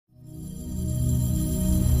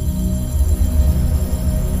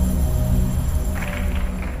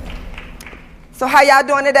So how y'all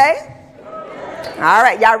doing today? All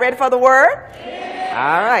right, y'all ready for the word?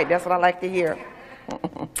 All right, that's what I like to hear.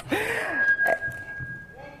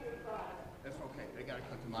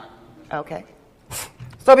 Okay.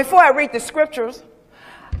 So before I read the scriptures,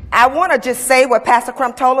 I want to just say what Pastor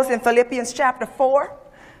Crump told us in Philippians chapter 4,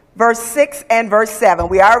 verse 6 and verse 7.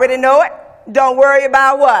 We already know it. Don't worry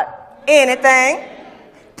about what? Anything.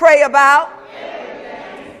 Pray about.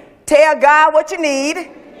 Tell God what you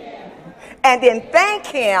need. And then thank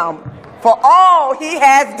him for all he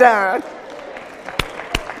has done.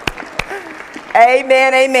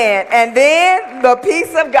 Amen, amen. And then the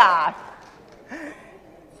peace of God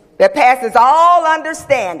that passes all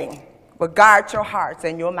understanding will guard your hearts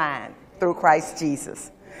and your mind through Christ Jesus.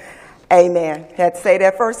 Amen. Had to say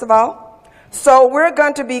that first of all. So we're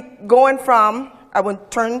going to be going from, I will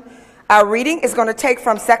turn, our reading is going to take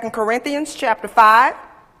from 2 Corinthians chapter 5.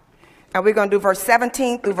 And we're going to do verse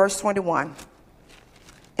 17 through verse 21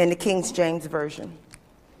 in the King James Version.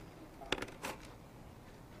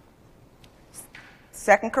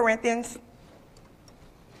 2 Corinthians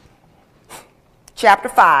chapter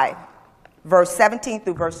 5, verse 17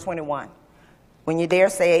 through verse 21. When you're there,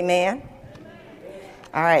 say amen.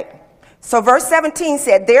 All right. So verse 17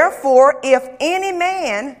 said, therefore, if any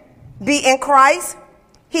man be in Christ,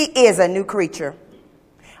 he is a new creature.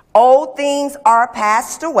 Old things are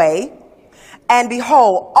passed away, and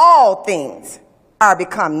behold, all things are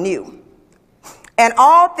become new. And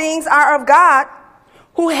all things are of God,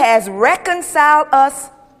 who has reconciled us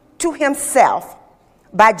to himself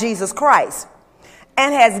by Jesus Christ,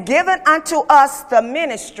 and has given unto us the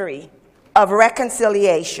ministry of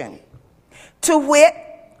reconciliation, to wit,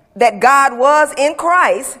 that God was in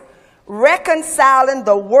Christ, reconciling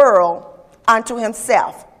the world unto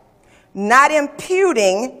himself, not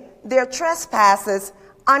imputing their trespasses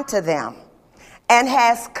unto them, and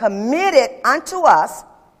has committed unto us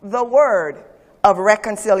the word of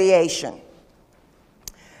reconciliation.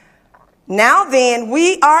 Now then,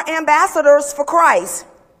 we are ambassadors for Christ,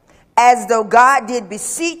 as though God did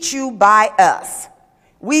beseech you by us.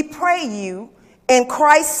 We pray you, in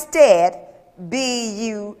Christ's stead, be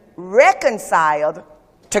you reconciled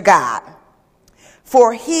to God.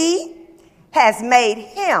 For he has made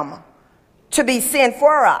him to be sin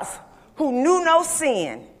for us, who knew no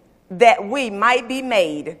sin, that we might be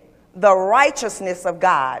made the righteousness of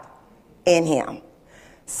God in him.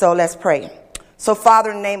 So let's pray. So Father,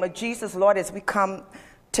 in the name of Jesus, Lord, as we come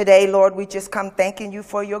today, Lord, we just come thanking you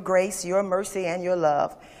for your grace, your mercy, and your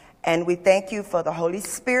love. And we thank you for the Holy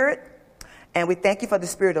Spirit. And we thank you for the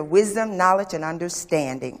spirit of wisdom, knowledge, and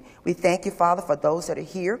understanding. We thank you, Father, for those that are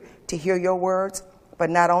here to hear your words, but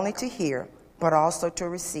not only to hear, but also to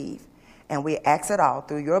receive. And we ask it all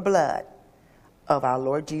through your blood of our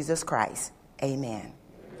Lord Jesus Christ. Amen.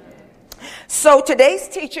 So today's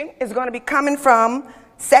teaching is going to be coming from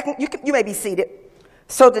you may be seated.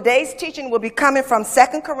 So today's teaching will be coming from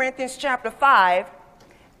 2 Corinthians chapter 5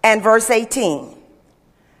 and verse 18.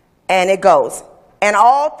 And it goes, and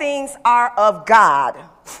all things are of God,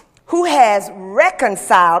 who has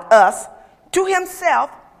reconciled us to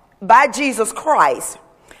himself by Jesus Christ,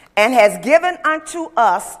 and has given unto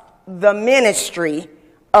us the ministry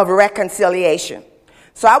of reconciliation.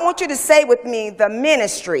 So I want you to say with me, the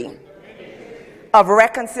ministry of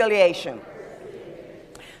reconciliation.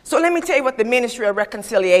 So let me tell you what the ministry of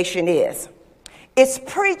reconciliation is. It's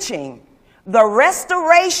preaching the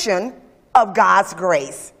restoration of God's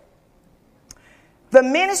grace. The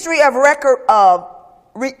ministry of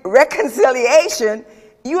reconciliation,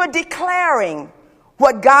 you are declaring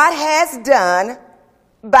what God has done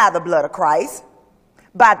by the blood of Christ,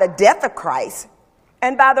 by the death of Christ,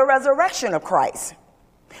 and by the resurrection of Christ.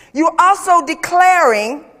 You're also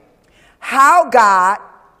declaring how God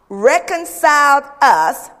reconciled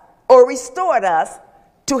us or restored us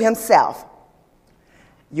to himself.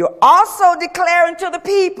 You're also declaring to the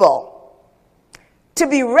people to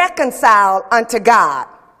be reconciled unto God.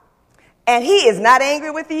 And he is not angry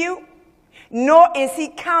with you, nor is he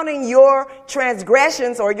counting your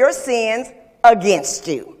transgressions or your sins against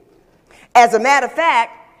you. As a matter of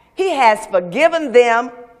fact, he has forgiven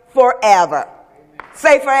them forever.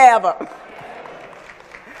 Say forever.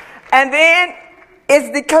 And then it's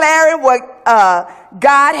declaring what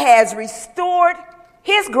God has restored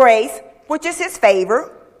his grace, which is his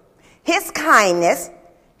favor, his kindness,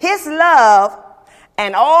 his love,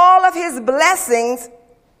 and all of his blessings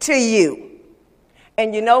to you.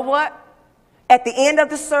 And you know what? At the end of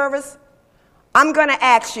the service, I'm going to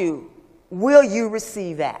ask you, will you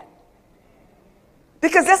receive that?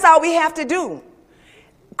 Because that's all we have to do.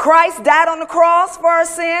 Christ died on the cross for our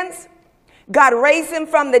sins. God raised him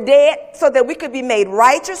from the dead so that we could be made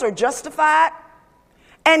righteous or justified.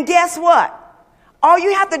 And guess what? All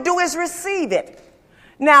you have to do is receive it.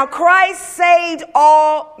 Now, Christ saved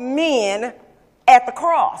all men at the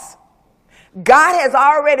cross. God has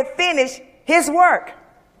already finished his work.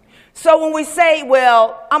 So when we say,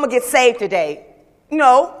 well, I'm going to get saved today.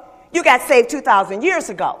 No, you got saved 2,000 years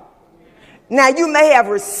ago. Now, you may have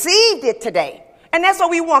received it today. And that's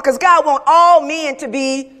what we want, because God wants all men to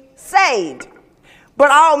be saved.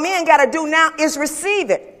 But all men got to do now is receive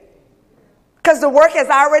it. Because the work has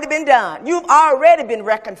already been done. You've already been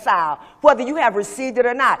reconciled, whether you have received it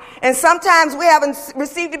or not. And sometimes we haven't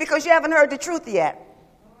received it because you haven't heard the truth yet.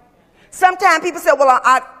 Sometimes people say, well,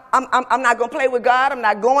 I'm not going to play with God. I'm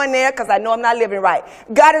not going there because I know I'm not living right.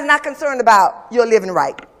 God is not concerned about your living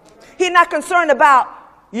right. He's not concerned about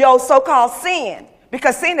your so-called sin,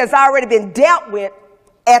 because sin has already been dealt with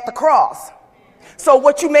at the cross. So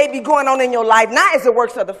what you may be going on in your life now is the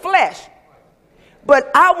works of the flesh. But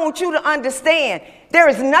I want you to understand, there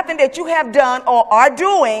is nothing that you have done or are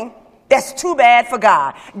doing that's too bad for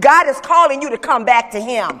God. God is calling you to come back to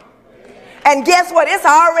him. And guess what? It's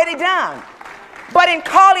already done. But in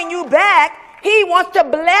calling you back, he wants to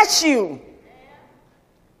bless you.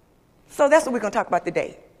 So that's what we're going to talk about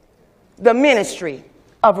today. The ministry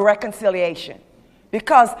of reconciliation.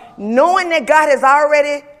 Because knowing that God has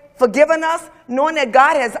already forgiven us, knowing that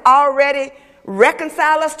God has already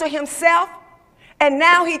reconciled us to himself, and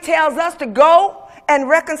now he tells us to go and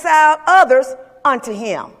reconcile others unto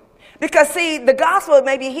him. Because, see, the gospel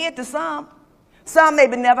may be hid to some. Some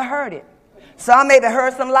maybe never heard it. Some maybe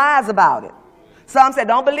heard some lies about it. Some said,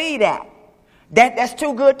 don't believe that. That's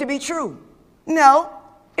too good to be true. No,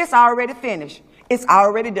 it's already finished. It's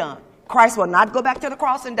already done. Christ will not go back to the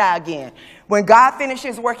cross and die again. When God finished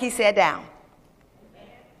his work, he sat down.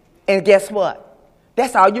 And guess what?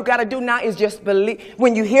 That's all you got to do now is just believe.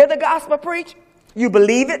 When you hear the gospel preached, you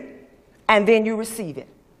believe it, and then you receive it.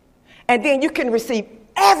 And then you can receive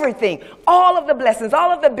everything, all of the blessings,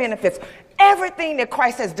 all of the benefits, everything that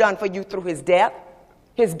Christ has done for you through his death,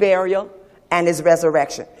 his burial, and his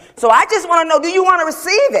resurrection. So I just want to know, do you want to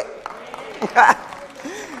receive it?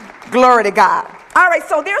 Glory to God. All right,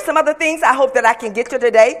 so there's some other things I hope that I can get to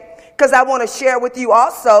today, because I want to share with you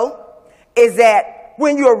also is that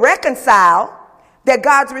when you're reconciled, that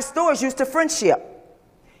God restores you to friendship.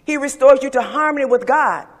 He restores you to harmony with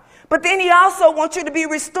God. But then he also wants you to be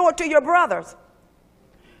restored to your brothers.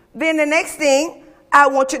 Then the next thing, I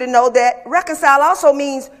want you to know that reconcile also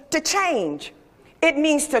means to change. It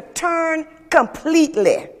means to turn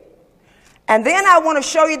completely. And then I want to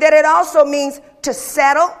show you that it also means to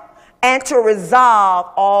settle and to resolve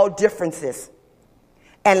all differences.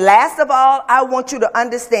 And last of all, I want you to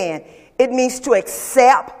understand, it means to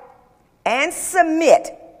accept and submit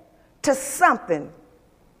to something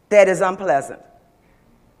that is unpleasant.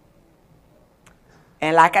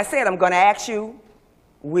 And like I said, I'm going to ask you,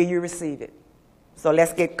 will you receive it? So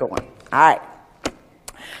let's get going. All right.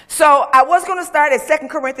 So I was going to start at 2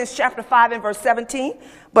 Corinthians chapter 5 and verse 17,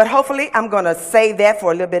 but hopefully I'm going to save that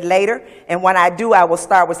for a little bit later. And when I do, I will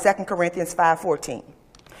start with 2 Corinthians 5:14.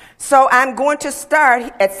 So I'm going to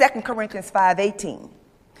start at 2 Corinthians 5:18.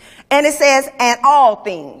 And it says, and all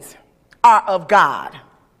things are of God.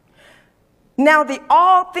 Now, the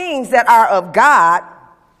all things that are of God,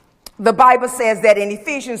 the Bible says that in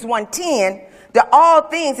Ephesians 1:10, the all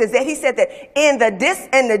things is that he said that in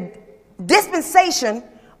the dispensation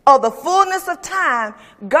of the fullness of time,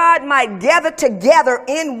 God might gather together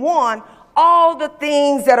in one all the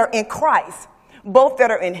things that are in Christ, both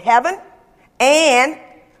that are in heaven and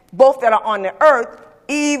both that are on the earth,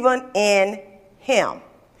 even in him.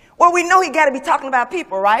 Well, we know he got to be talking about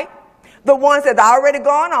people, right? The ones that are already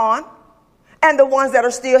gone on and the ones that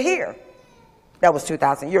are still here. That was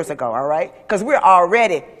 2,000 years ago, all right? Because we're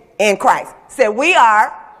already in Christ. Say, we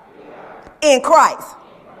are in Christ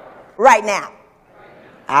right now.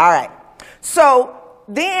 All right. So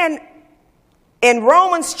then in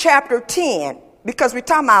Romans chapter 10, because we're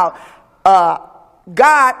talking about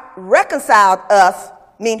God reconciled us,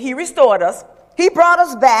 mean he restored us. He brought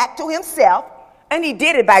us back to himself, and he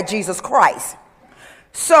did it by Jesus Christ.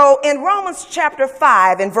 So in Romans chapter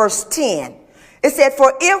 5 and verse 10, it said,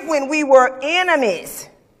 for if when we were enemies,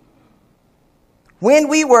 we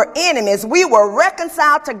were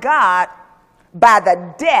reconciled to God by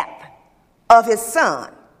the death of his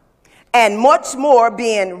son, and much more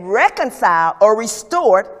being reconciled or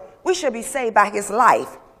restored, we shall be saved by his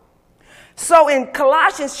life. So in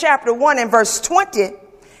Colossians chapter 1 and verse 20,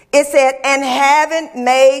 it said, and having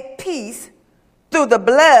made peace through the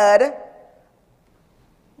blood,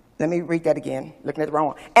 Let me read that again. Looking at the wrong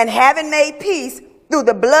one. And having made peace through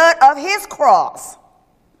the blood of his cross,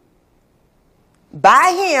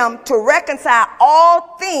 by him to reconcile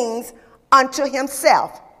all things unto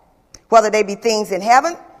himself, whether they be things in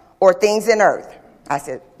heaven or things in earth. I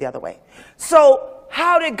said the other way. So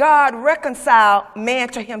how did God reconcile man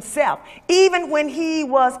to himself? Even when he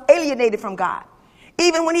was alienated from God,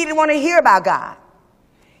 even when he didn't want to hear about God,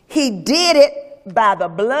 he did it by the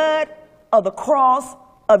blood of the cross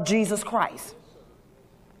of Jesus Christ.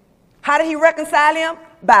 How did he reconcile him?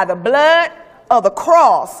 By the blood of the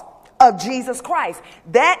cross of Jesus Christ.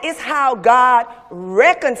 That is how God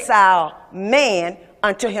reconciled man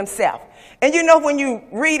unto himself. And you know, when you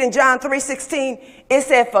read in John 3:16, it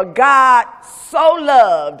said, for God so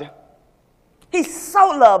loved, he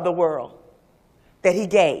so loved the world that he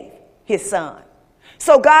gave his son.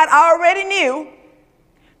 So God already knew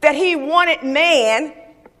that he wanted man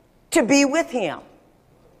to be with him.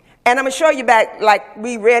 And I'm going to show you back, like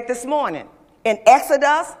we read this morning. In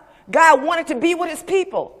Exodus, God wanted to be with his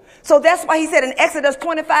people. So that's why he said in Exodus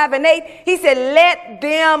 25:8, he said, let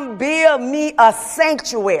them build me a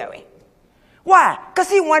sanctuary. Why? Because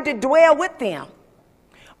he wanted to dwell with them.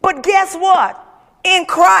 But guess what? In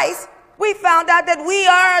Christ, we found out that we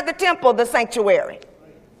are the temple, the sanctuary.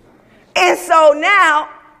 And so now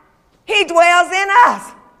he dwells in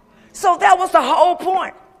us. So that was the whole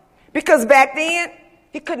point. Because back then,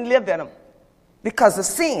 he couldn't live in them because of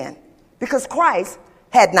sin, because Christ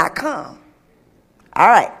had not come. All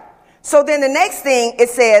right. So then the next thing it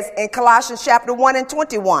says in Colossians chapter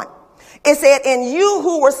 1:21, it said, in you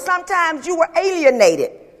who were sometimes you were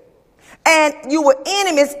alienated and you were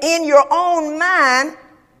enemies in your own mind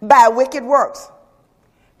by wicked works.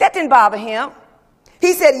 That didn't bother him.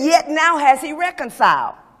 He said, yet now has he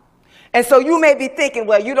reconciled. And so you may be thinking,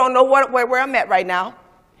 well, you don't know where I'm at right now.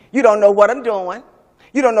 You don't know what I'm doing.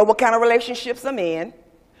 You don't know what kind of relationships I'm in.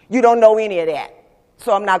 You don't know any of that.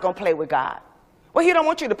 So I'm not going to play with God. Well, he don't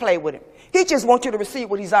want you to play with him. He just wants you to receive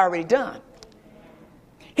what he's already done.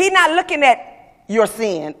 He's not looking at your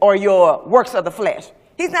sin or your works of the flesh.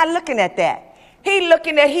 He's not looking at that. He's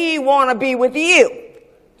looking at he want to be with you.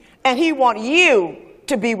 And he want you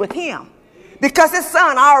to be with him. Because his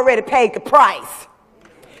son already paid the price.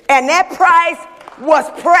 And that price was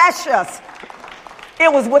precious.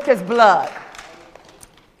 It was with his blood.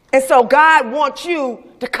 And so God wants you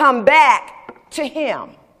to come back to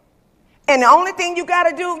him. And the only thing you got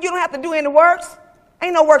to do, you don't have to do any works.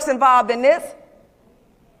 Ain't no works involved in this.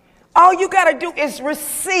 All you got to do is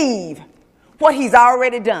receive what he's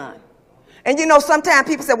already done. And you know, sometimes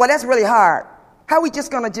people say, well, that's really hard. How are we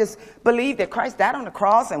just going to just believe that Christ died on the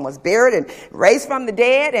cross and was buried and raised from the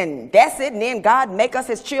dead and that's it, and then God make us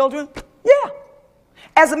his children? Yeah.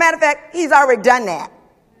 As a matter of fact, he's already done that.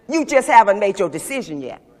 You just haven't made your decision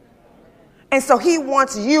yet. And so he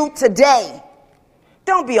wants you today.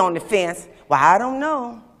 Don't be on the fence. Well, I don't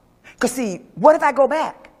know. Because see, what if I go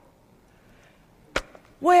back?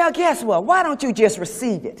 Well, guess what? Why don't you just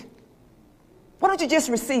receive it? Why don't you just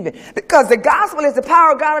receive it? Because the gospel is the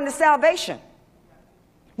power of God unto salvation.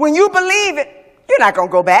 When you believe it, you're not going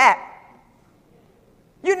to go back.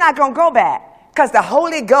 You're not going to go back. Because the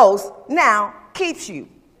Holy Ghost now keeps you.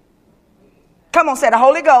 Come on, say the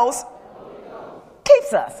Holy Ghost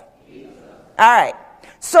keeps us. All right.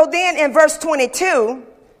 So then in verse 22,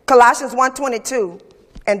 Colossians 1:22,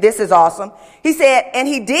 and this is awesome. He said, and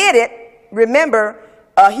he did it, remember,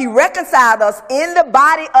 he reconciled us in the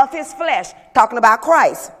body of his flesh, talking about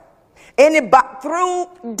Christ,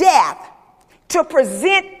 through death, to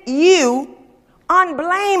present you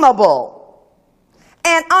unblameable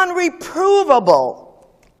and unreprovable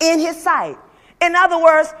in his sight. In other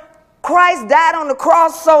words, Christ died on the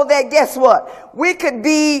cross so that, guess what? We could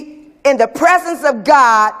be in the presence of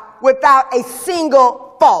God without a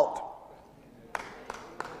single fault.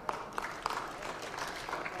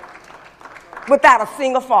 Without a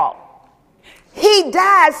single fault. He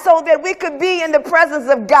died so that we could be in the presence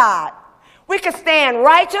of God. We could stand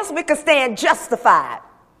righteous. We could stand justified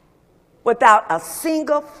without a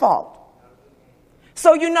single fault.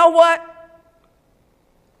 So you know what?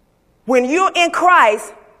 When you're in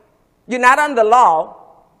Christ, you're not under the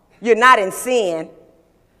law. You're not in sin.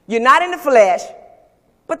 You're not in the flesh.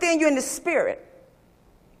 But then you're in the spirit.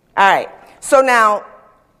 All right. So now,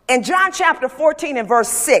 in John chapter 14 and verse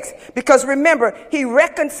 6, because remember, he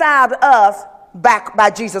reconciled us back by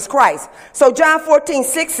Jesus Christ. So John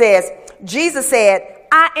 14:6 says, Jesus said,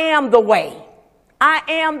 I am the way, I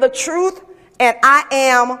am the truth, and I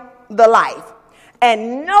am the life.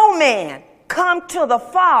 And no man come to the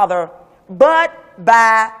Father but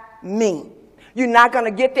by me. You're not going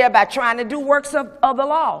to get there by trying to do works of the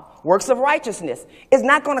law, works of righteousness. It's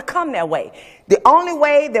not going to come that way. The only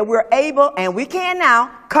way that we're able, and we can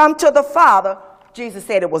now, come to the Father, Jesus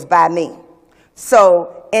said it was by me.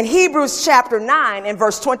 So in Hebrews chapter 9 and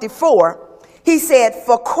verse 24, he said,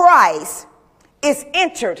 for Christ is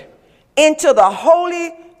entered into the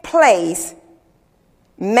holy place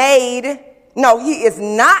he is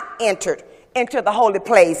not entered into the holy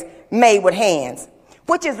place made with hands,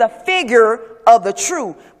 which is a figure of the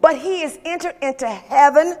true, but he is entered into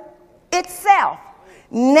heaven itself,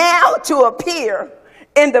 now to appear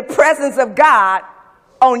in the presence of God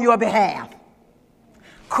on your behalf.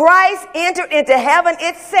 Christ entered into heaven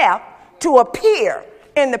itself to appear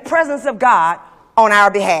in the presence of God on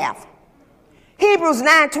our behalf. Hebrews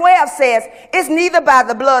 9:12 says, it's neither by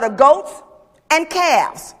the blood of goats and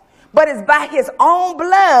calves, but it's by his own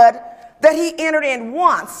blood that he entered in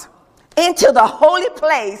once into the holy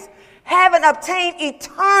place, having obtained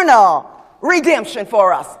eternal redemption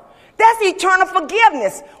for us. That's eternal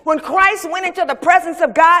forgiveness. When Christ went into the presence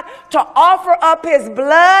of God to offer up his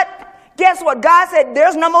blood, guess what? God said,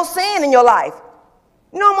 there's no more sin in your life.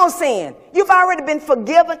 No more sin. You've already been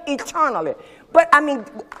forgiven eternally. But I mean,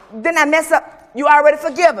 didn't I mess up? You already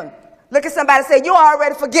forgiven. Look at somebody and say, you're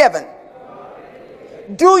already forgiven.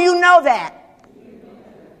 Do you know that?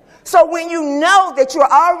 So when you know that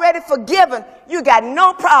you're already forgiven, you got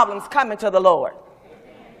no problems coming to the Lord.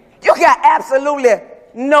 You got absolutely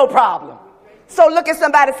no problem. So look at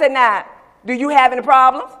somebody and say, now, do you have any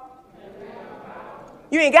problems?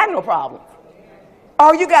 You ain't got no problems.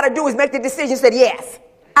 All you got to do is make the decision, say, yes,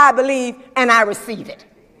 I believe and I receive it.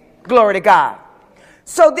 Glory to God.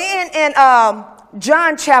 So then in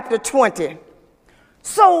John chapter 20,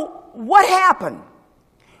 so what happened?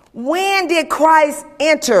 When did Christ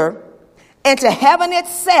enter into heaven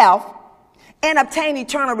itself and obtain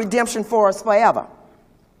eternal redemption for us forever?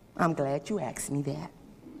 I'm glad you asked me that.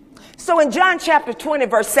 So in John chapter 20,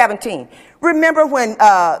 verse 17, remember when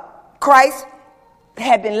Christ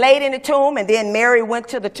had been laid in the tomb, and then Mary went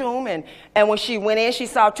to the tomb, and when she went in, she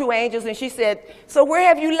saw two angels, and she said, so where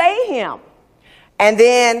have you laid him? And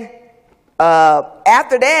then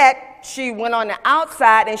after that, she went on the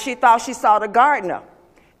outside, and she thought she saw the gardener.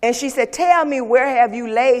 And she said, tell me, where have you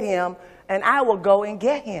laid him, and I will go and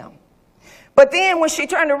get him. But then when she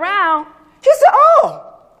turned around, she said,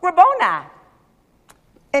 oh, Rabboni.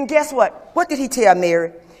 And guess what? What did he tell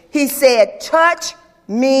Mary? He said, touch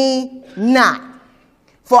me not,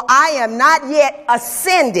 for I am not yet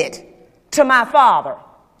ascended to my Father,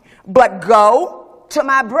 but go to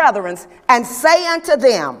my brethren and say unto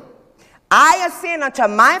them, I ascend unto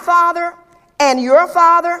my Father and your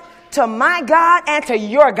Father, to my God and to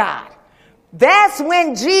your God. That's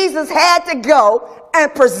when Jesus had to go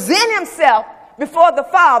and present himself before the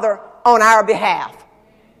Father on our behalf.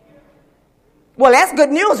 Well, that's good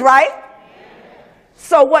news, right?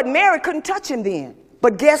 So what, Mary couldn't touch him then.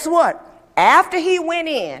 But guess what? After he went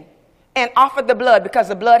in and offered the blood, because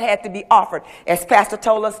the blood had to be offered, as Pastor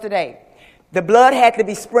told us today, the blood had to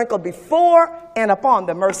be sprinkled before and upon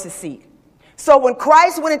the mercy seat. So when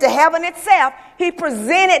Christ went into heaven itself, he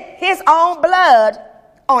presented his own blood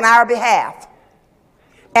on our behalf.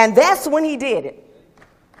 And that's when he did it.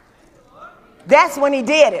 That's when he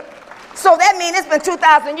did it. So that means it's been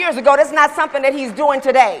 2,000 years ago. That's not something that he's doing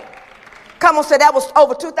today. Come on, say that was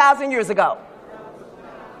over 2,000 years ago.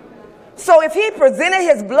 So if he presented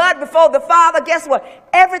his blood before the Father, guess what?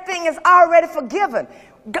 Everything is already forgiven.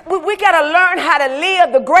 We got to learn how to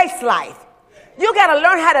live the grace life. You got to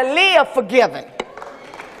learn how to live forgiven.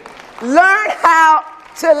 Learn how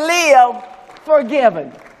to live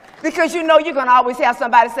forgiven. Because you know you're going to always have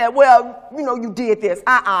somebody say, well, you know, you did this.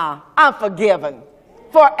 I'm forgiven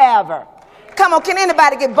forever. Come on, can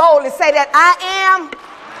anybody get bold and say that? I am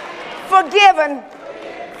forgiven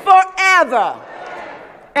forever.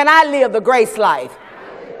 And I live the grace life.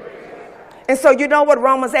 And so you know what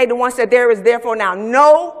Romans 8:1 said, there is therefore now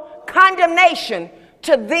no condemnation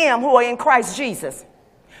to them who are in Christ Jesus.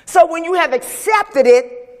 So when you have accepted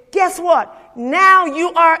it, guess what? Now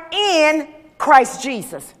you are in Christ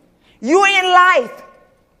Jesus. You are in life.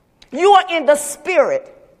 You are in the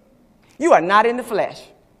Spirit. You are not in the flesh.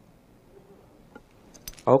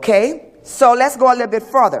 Okay, so let's go a little bit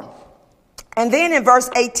further. And then in verse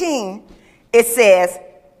 18, it says,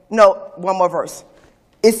 no, one more verse.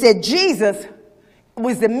 It said Jesus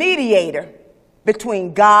was the mediator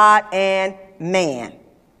between God and man.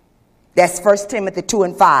 That's 1 Timothy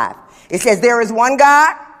 2:5. It says there is one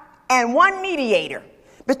God and one mediator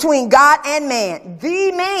between God and man,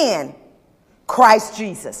 the man, Christ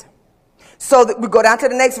Jesus. So that we go down to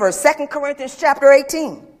the next verse, 2 Corinthians chapter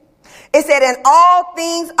 18. It said, and all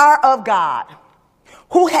things are of God,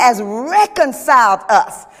 who has reconciled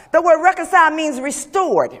us. The word reconcile means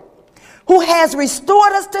restored. Who has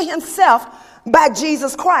restored us to himself by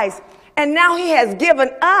Jesus Christ. And now he has given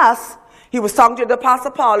us, he was talking to the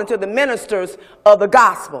Apostle Paul and to the ministers of the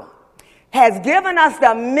gospel, has given us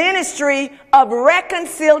the ministry of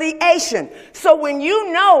reconciliation. So when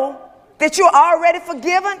you know that you're already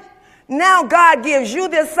forgiven, now God gives you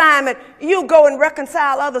the assignment, you go and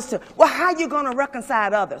reconcile others to. Well, how are you going to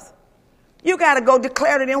reconcile others? You got to go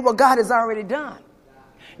declare to them what God has already done.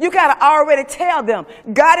 You got to already tell them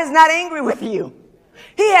God is not angry with you.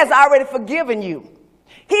 He has already forgiven you.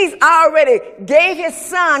 He's already gave his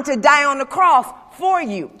son to die on the cross for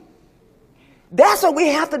you. That's what we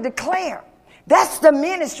have to declare. That's the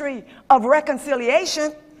ministry of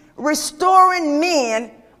reconciliation, restoring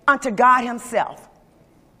men unto God himself.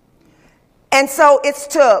 And so it's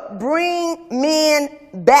to bring men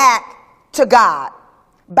back to God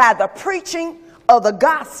by the preaching of the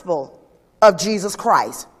gospel of Jesus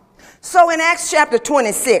Christ. So in Acts chapter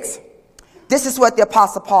 26, this is what the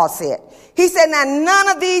Apostle Paul said. He said, now none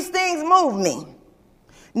of these things move me,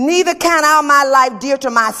 neither count I my life dear to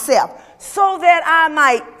myself, so that I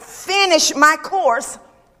might finish my course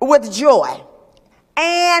with joy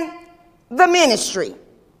and the ministry,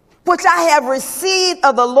 which I have received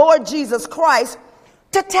of the Lord Jesus Christ,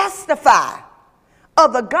 to testify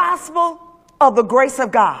of the gospel of the grace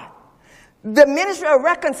of God. The ministry of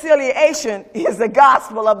reconciliation is the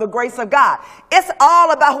gospel of the grace of God. It's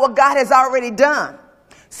all about what God has already done.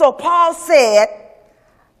 So Paul said,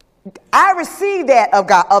 I received that of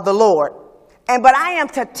God, of the Lord, but I am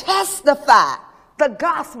to testify the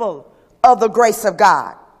gospel of the grace of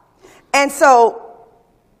God. And so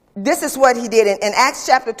this is what he did in Acts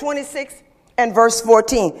chapter 26 and verse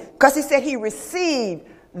 14, because he said he received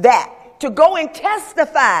that to go and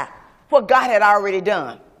testify what God had already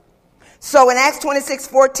done. So in Acts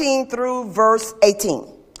 26:14 through verse 18.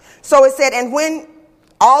 So it said, and when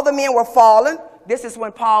all the men were fallen, this is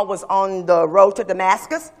when Paul was on the road to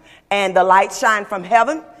Damascus, and the light shined from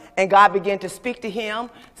heaven, and God began to speak to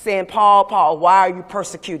him, saying, Paul, Paul, why are you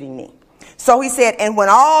persecuting me? So he said, and when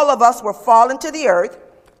all of us were fallen to the earth,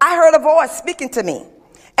 I heard a voice speaking to me,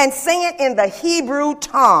 and saying in the Hebrew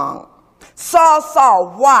tongue, Saul,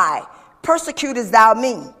 Saul, why persecutest thou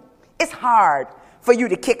me? It's hard for you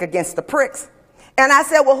to kick against the pricks. And I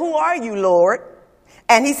said, well, who are you, Lord?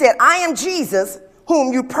 And he said, I am Jesus,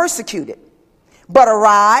 whom you persecuted. But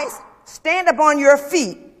arise, stand upon your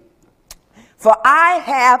feet, for I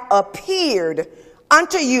have appeared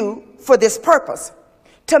unto you for this purpose,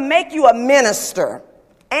 to make you a minister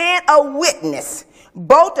and a witness,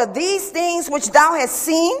 both of these things which thou hast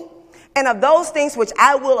seen, and of those things which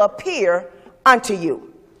I will appear unto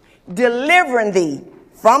you, delivering thee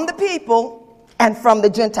from the people and from the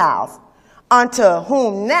Gentiles, unto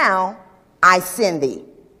whom now I send thee.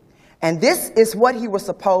 And this is what he was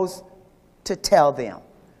supposed to tell them.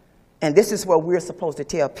 And this is what we're supposed to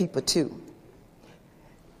tell people too.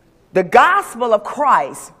 The gospel of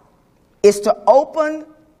Christ is to open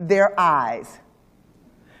their eyes.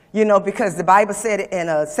 You know, because the Bible said it in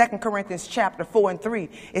 2 Corinthians chapter 4 and 3.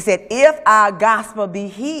 It said, if our gospel be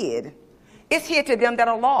hid, it's hid to them that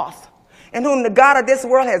are lost, in whom the God of this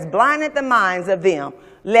world has blinded the minds of them,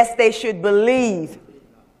 lest they should believe,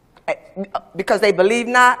 because they believe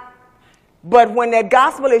not. But when that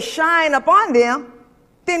gospel is shined upon them,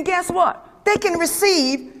 then guess what? They can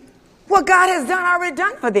receive what God has already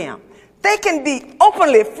done for them. They can be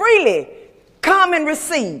openly, freely come and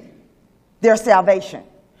receive their salvation.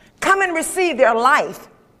 Come and receive their life,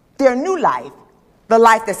 their new life, the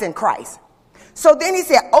life that's in Christ. So then he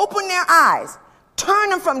said, open their eyes, turn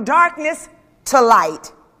them from darkness to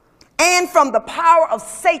light, and from the power of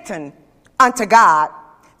Satan unto God,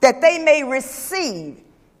 that they may receive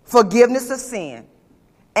forgiveness of sin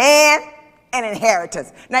and an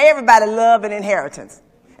inheritance. Now everybody loves an inheritance,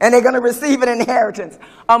 and they're going to receive an inheritance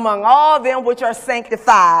among all them which are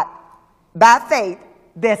sanctified by faith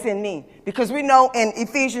that's in me. Because we know in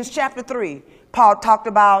Ephesians chapter 3, Paul talked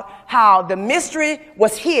about how the mystery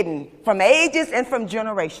was hidden from ages and from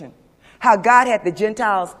generation. How God had the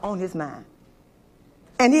Gentiles on his mind.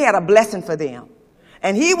 And he had a blessing for them.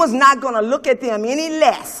 And he was not going to look at them any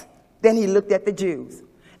less than he looked at the Jews.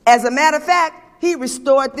 As a matter of fact, he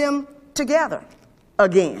restored them together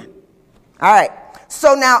again. All right.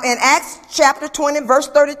 So now in Acts chapter 20, verse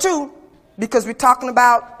 32, because we're talking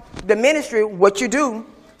about the ministry, what you do.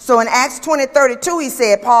 So in Acts 20:32, he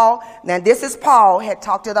said, Paul, now this is Paul, had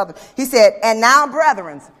talked to the others. He said, and now,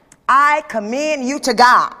 brethren, I commend you to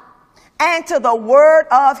God and to the word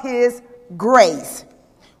of his grace,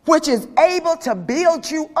 which is able to build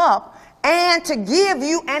you up and to give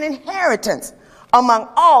you an inheritance among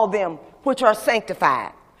all them which are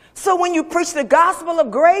sanctified. So when you preach the gospel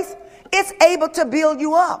of grace, it's able to build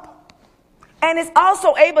you up. And it's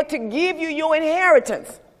also able to give you your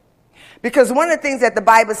inheritance. Because one of the things that the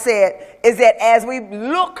Bible said is that as we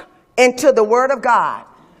look into the Word of God,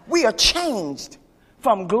 we are changed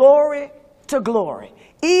from glory to glory,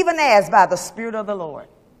 even as by the Spirit of the Lord.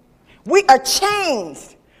 We are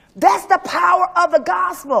changed. That's the power of the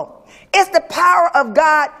gospel. It's the power of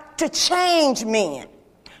God to change men,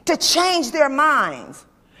 to change their minds.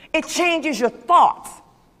 It changes your thoughts.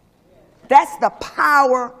 That's the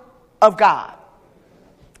power of God.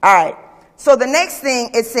 All right. So the next thing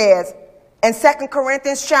it says in 2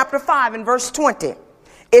 Corinthians chapter 5 and verse 20,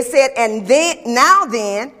 it said, and then, now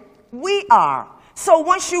then, we are. So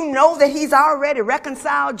once you know that he's already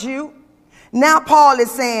reconciled you, now Paul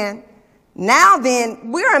is saying, now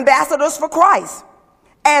then, we're ambassadors for Christ.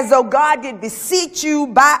 As though God did beseech you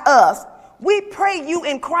by us, we pray you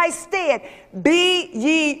in Christ's stead, be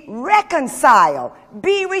ye reconciled,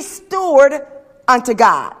 be restored unto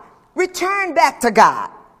God. Return back to God.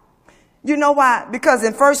 You know why? Because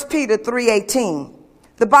in 1 Peter 3:18,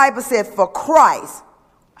 the Bible said, for Christ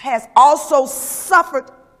has also suffered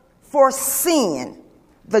for sin,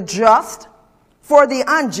 the just for the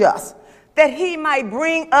unjust, that he might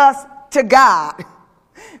bring us to God,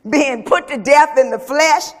 being put to death in the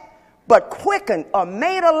flesh, but quickened or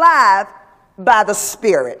made alive by the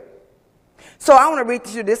Spirit. So I want to read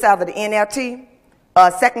to you this out of the NLT,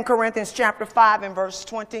 2 Corinthians chapter 5 and verse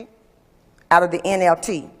 20, out of the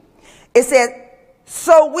NLT. It says,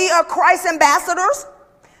 so we are Christ's ambassadors.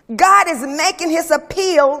 God is making his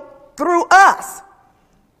appeal through us.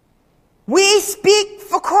 We speak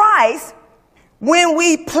for Christ when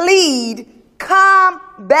we plead, come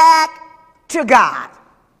back to God.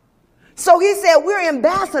 So he said we're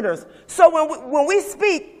ambassadors. So when we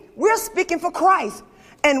speak, we're speaking for Christ.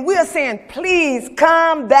 And we're saying, please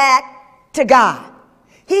come back to God.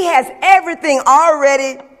 He has everything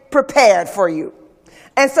already prepared for you.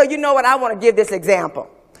 And so you know what? I want to give this example.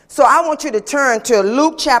 So I want you to turn to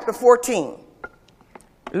Luke chapter 14.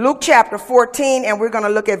 Luke chapter 14, and we're going to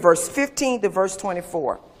look at verse 15 to verse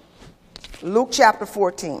 24. Luke chapter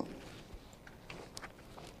 14.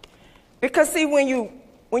 Because see, when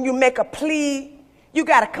you make a plea, you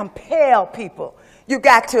got to compel people. You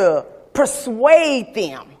got to persuade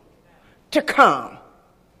them to come.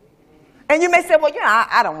 And you may say, well, yeah,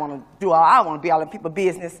 I don't want to do all, I want to be all in people's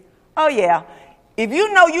business. Oh, yeah. If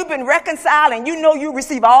you know you've been reconciled and you know you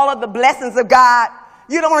receive all of the blessings of God,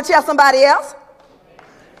 you don't want to tell somebody else?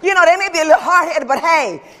 You know, they may be a little hard-headed, but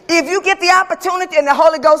hey, if you get the opportunity and the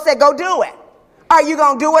Holy Ghost said, go do it, are you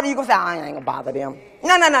going to do it, or you going to say, I ain't going to bother them?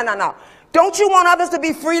 No. Don't you want others to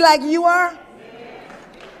be free like you are?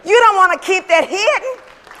 You don't want to keep that hidden.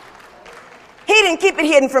 He didn't keep it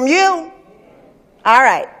hidden from you. All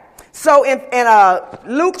right. So in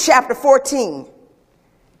Luke chapter 14,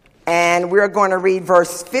 and we're going to read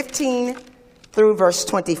verse 15 through verse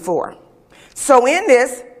 24. So in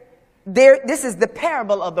this is the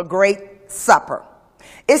parable of the great supper.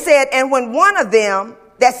 It said, and when one of them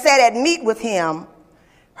that sat at meat with him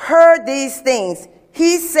heard these things,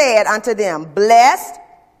 he said unto them, blessed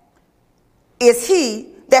is he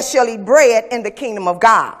that shall eat bread in the kingdom of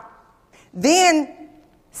God. Then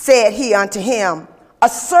said he unto him, a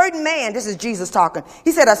certain man, this is Jesus talking,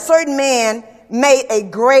 he said, a certain man made a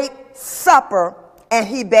great supper, and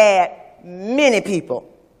he bade many people.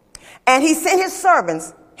 And he sent his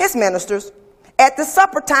servants, his ministers, at the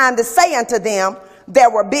supper time to say unto them that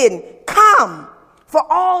were bidden, come, for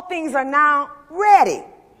all things are now ready.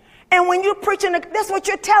 And when you're preaching, that's what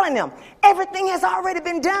you're telling them. Everything has already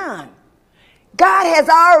been done. God has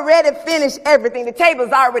already finished everything. The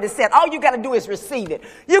table's already set. All you got to do is receive it.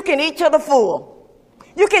 You can eat to the full.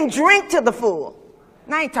 You can drink to the full.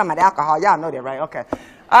 Now, I ain't talking about alcohol. Y'all know that, right? Okay.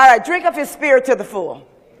 All right. Drink of his spirit to the full.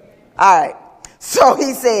 All right. So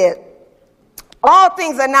he said, all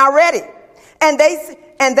things are now ready. And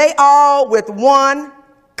they all with one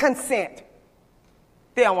consent.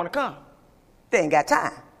 They don't want to come. They ain't got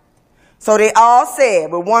time. So they all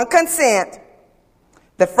said with one consent.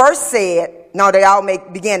 The first said, no, they all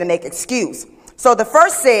began to make excuse. So the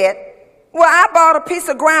first said, well, I bought a piece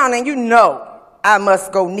of ground and you know I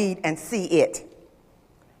must go need and see it.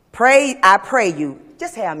 I pray you,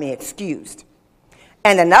 just have me excused.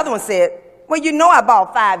 And another one said, well, you know I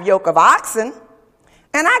bought 5 yoke of oxen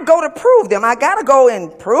and I go to prove them. I got to go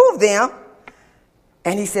and prove them.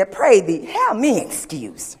 And he said, pray thee, have me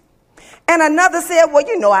excused. And another said, well,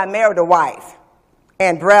 you know I married a wife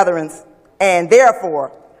and brethren, and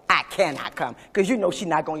therefore cannot come, because you know she's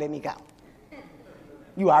not going to let me go.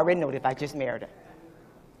 You already know that if I just married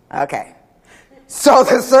her. Okay. So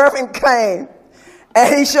the servant came,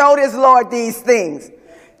 and he showed his Lord these things.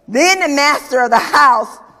 Then the master of the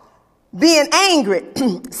house, being angry,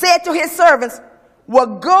 said to his servants,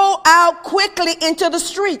 well, go out quickly into the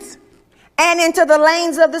streets and into the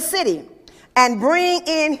lanes of the city, and bring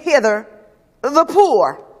in hither the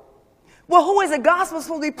poor. Well, who is the gospel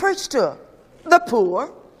supposed to be preached to? The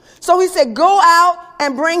poor. So he said, go out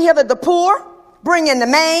and bring hither the poor, bring in the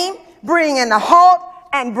maimed, bring in the halt,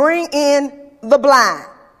 and bring in the blind.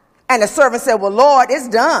 And the servant said, well, Lord, it's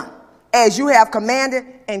done as you have commanded.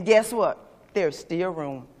 And guess what? There's still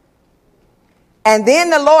room. And then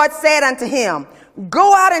the Lord said unto him,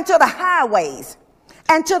 go out into the highways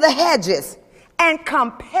and to the hedges and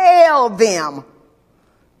compel them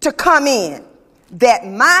to come in, that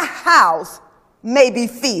my house may be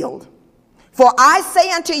filled. For I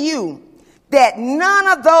say unto you that none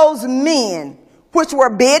of those men which were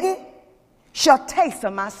bidden shall taste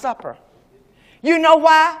of my supper. You know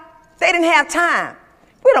why? They didn't have time.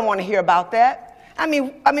 We don't want to hear about that. I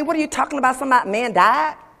mean, what are you talking about? Somebody, man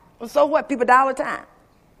died? Well, so what? People die all the time.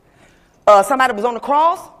 Somebody was on the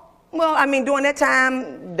cross? Well, I mean, during that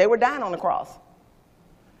time, they were dying on the cross.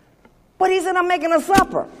 But he said, I'm making a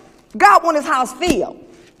supper. God wants his house filled.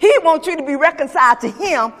 He wants you to be reconciled to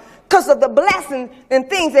him because of the blessing and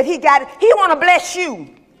things that he got. He want to bless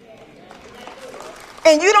you.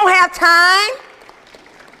 And you don't have time.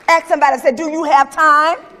 Ask somebody, say, do you have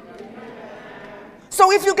time?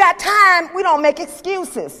 So if you got time, we don't make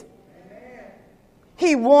excuses.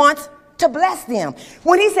 He wants to bless them.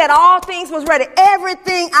 When he said all things was ready,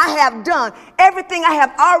 everything I have done, everything I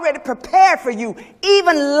have already prepared for you,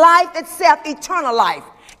 even life itself, eternal life.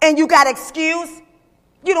 And you got excuse?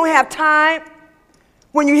 You don't have time?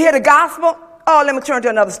 When you hear the gospel, oh, let me turn to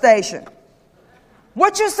another station.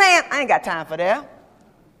 What you saying? I ain't got time for that.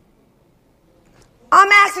 I'm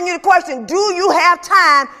asking you the question, do you have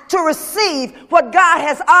time to receive what God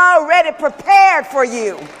has already prepared for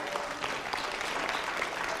you?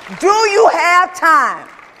 Do you have time?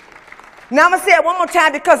 Now I'm going to say it one more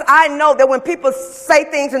time, because I know that when people say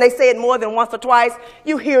things and they say it more than once or twice,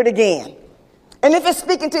 you hear it again. And if it's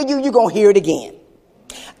speaking to you, you're going to hear it again.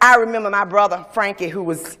 I remember my brother, Frankie, who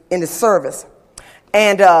was in the service.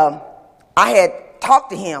 And I had talked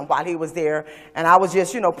to him while he was there. And I was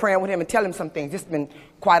just, praying with him and telling him some things. This has been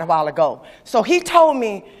quite a while ago. So he told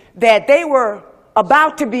me that they were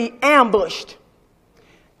about to be ambushed.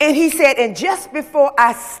 And he said, and just before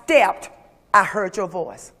I stepped, I heard your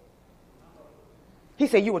voice. He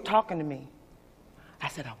said, you were talking to me. I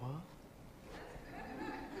said, I was.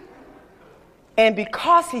 And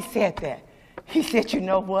because he said that, he said, you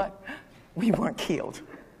know what? We weren't killed.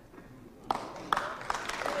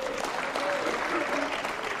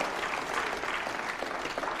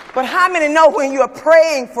 But how many know when you're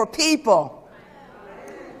praying for people,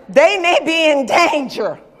 they may be in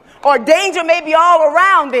danger, or danger may be all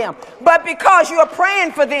around them, but because you're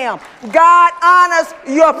praying for them, God honors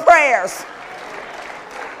your prayers.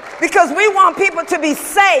 Because we want people to be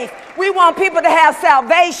safe. We want people to have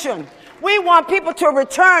salvation. We want people to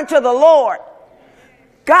return to the Lord.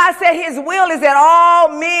 God said his will is that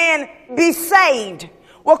all men be saved.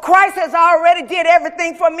 Well, Christ has already did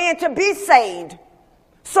everything for men to be saved.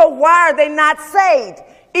 So why are they not saved?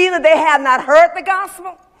 Either they have not heard the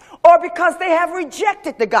gospel, or because they have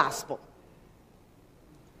rejected the gospel.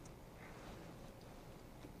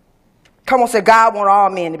 Come on, say, God wants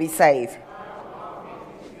all men to be saved.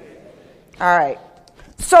 All right.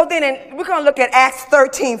 So then we're going to look at Acts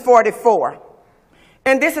 13:44.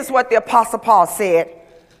 And this is what the Apostle Paul said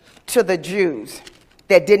to the Jews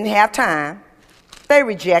that didn't have time. They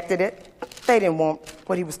rejected it. They didn't want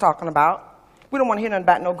what he was talking about. We don't want to hear nothing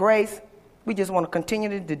about no grace. We just want to continue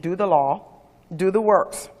to do the law, do the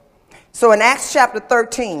works. So in Acts chapter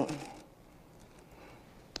 13,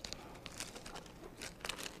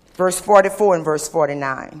 verse 44 and verse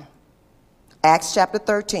 49. Acts chapter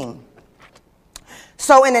 13.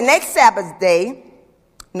 So in the next Sabbath day,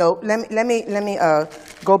 no, let me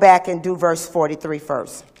go back and do verse 43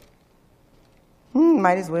 first.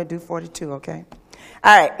 Might as well do 42, okay?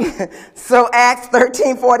 All right. So Acts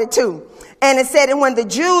 13:42. And it said, and when the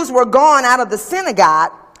Jews were gone out of the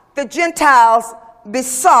synagogue, the Gentiles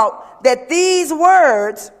besought that these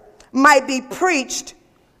words might be preached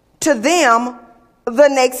to them the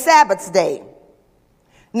next Sabbath day.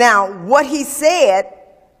 Now, what he said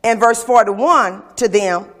in verse 41 to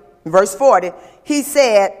them, verse 40, he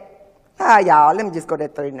said, y'all, let me just go to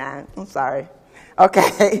 39. I'm sorry.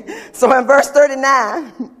 Okay. So in verse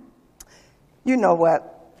 39, you know what?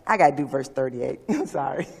 I got to do verse 38. I'm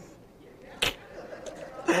sorry.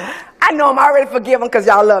 I know I'm already forgiven because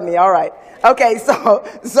y'all love me. All right. Okay, so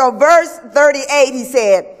verse 38, he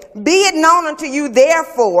said, be it known unto you,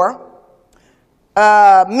 therefore,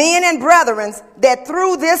 men and brethren, that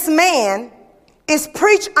through this man is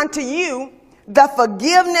preached unto you the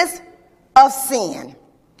forgiveness of sin.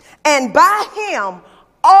 And by him,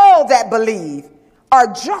 all that believe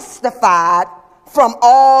are justified from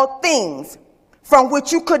all things, from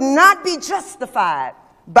which you could not be justified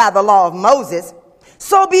by the law of Moses.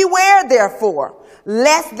 So beware, therefore,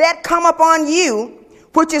 lest that come upon you,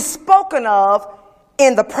 which is spoken of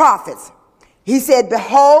in the prophets. He said,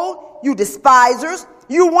 behold, you despisers,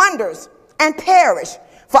 you wonders, and perish.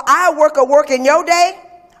 For I work a work in your day,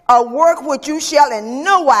 a work which you shall in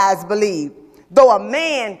no wise believe, though a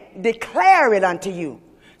man declare it unto you.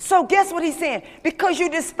 So guess what he's saying? Because you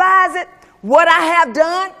despise it, what I have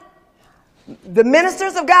done, the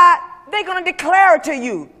ministers of God, they're going to declare it to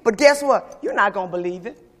you. But guess what? You're not going to believe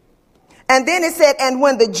it. And then it said, and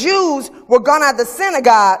when the Jews were gone out of the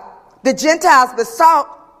synagogue, the Gentiles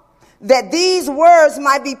besought that these words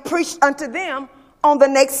might be preached unto them on the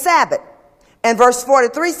next Sabbath. And verse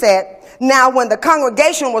 43 said, now when the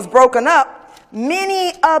congregation was broken up,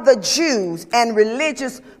 many of the Jews and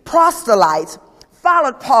religious proselytes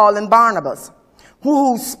followed Paul and Barnabas,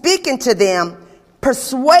 who speaking to them,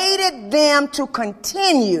 persuaded them to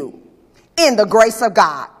continue in the grace of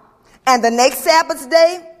God. And the next Sabbath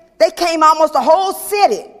day, they came almost the whole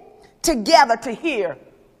city together to hear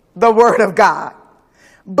the word of God.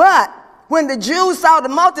 But when the Jews saw the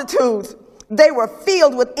multitudes, they were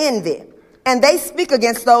filled with envy, and they speak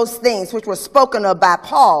against those things which were spoken of by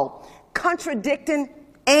Paul, contradicting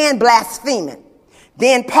and blaspheming.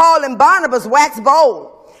 Then Paul and Barnabas waxed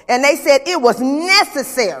bold, and they said it was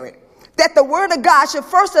necessary that the word of God should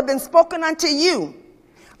first have been spoken unto you.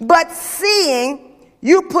 But seeing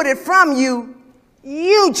you put it from you,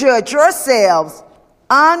 you judge yourselves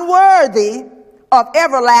unworthy of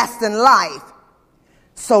everlasting life.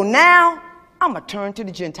 So now I'm going to turn to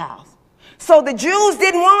the Gentiles. So the Jews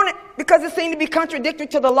didn't want it because it seemed to be contradictory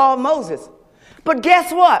to the law of Moses. But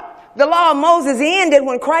guess what? The law of Moses ended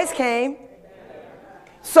when Christ came.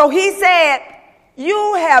 So he said,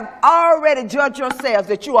 you have already judged yourselves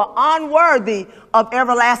that you are unworthy of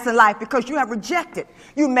everlasting life because you have rejected.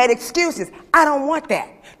 You made excuses. I don't want that.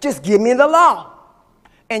 Just give me the law.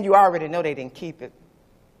 And you already know they didn't keep it.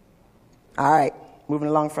 All right, moving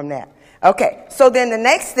along from that. Okay, so then the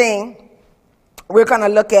next thing we're going to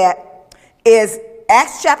look at is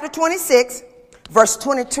Acts chapter 26, verse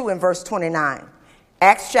 22 and verse 29.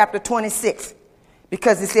 Acts chapter 26,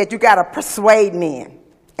 because it said you got to persuade men.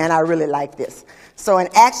 And I really like this. So in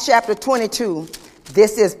Acts chapter 22,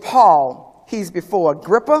 this is Paul. He's before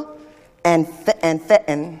Agrippa and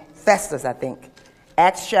Festus, I think.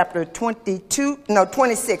 Acts chapter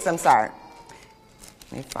 26, I'm sorry.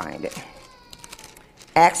 Let me find it.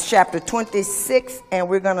 Acts chapter 26, and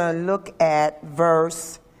we're going to look at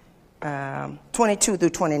verse 22 through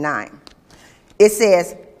 29. It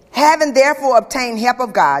says, having therefore obtained help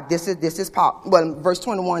of God, this is Paul. Well, verse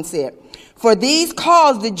 21 said, for these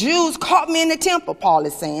cause the Jews caught me in the temple, Paul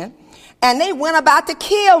is saying, and they went about to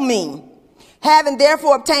kill me. Having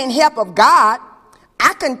therefore obtained help of God,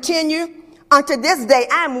 I continue unto this day.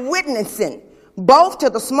 I am witnessing both to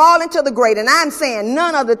the small and to the great, and I am saying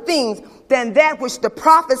none other things than that which the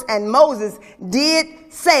prophets and Moses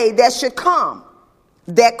did say that should come,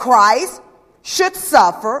 that Christ should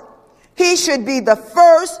suffer, he should be the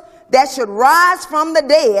first that should rise from the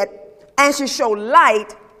dead, and should show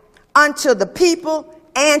light unto the people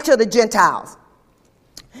and to the Gentiles.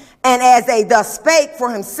 And as they thus spake for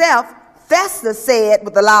himself, Festus said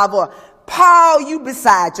with a loud voice, Paul, you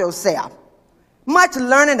beside yourself. Much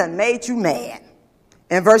learning done made you mad.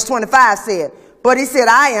 And verse 25 said, but he said,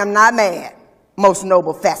 I am not mad, most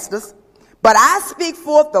noble Festus, but I speak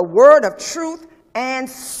forth the word of truth and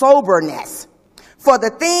soberness. For the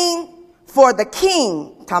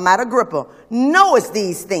king, talking about Agrippa, knoweth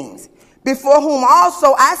these things, before whom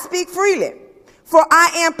also I speak freely. For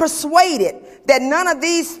I am persuaded that none of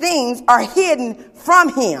these things are hidden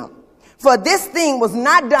from him. For this thing was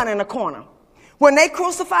not done in a corner. When they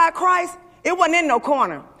crucified Christ, it wasn't in no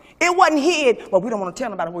corner. It wasn't hid. Well, we don't want to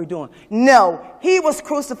tell nobody what we're doing. No, he was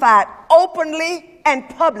crucified openly and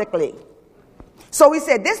publicly. So he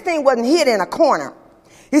said this thing wasn't hid in a corner.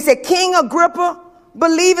 He said, King Agrippa,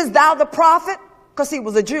 believest thou the prophet? Because he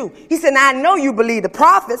was a Jew. He said, now I know you believe the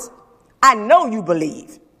prophets. I know you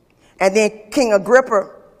believe. And then King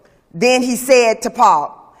Agrippa, then he said to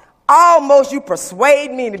Paul, almost you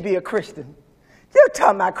persuade me to be a Christian. You're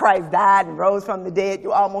talking about Christ died and rose from the dead.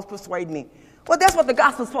 You almost persuade me. Well, that's what the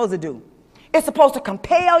gospel's supposed to do. It's supposed to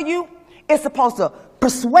compel you. It's supposed to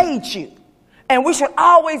persuade you. And we should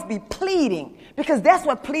always be pleading, because that's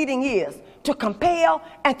what pleading is, to compel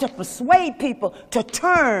and to persuade people to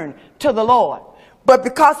turn to the Lord. But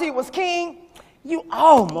because he was king, you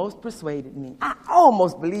almost persuaded me. I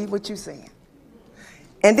almost believe what you're saying.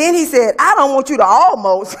 And then he said, I don't want you to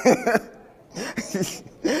almost.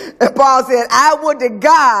 And Paul said, I would to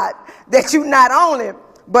God that you not only,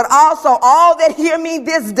 but also all that hear me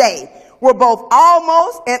this day were both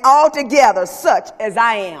almost and altogether such as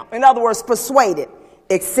I am. In other words, persuaded,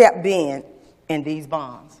 except being in these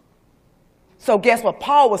bonds. So guess what?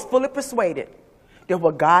 Paul was fully persuaded that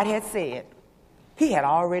what God had said, he had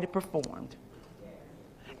already performed.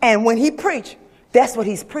 And when he preached, that's what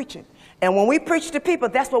he's preaching. And when we preach to people,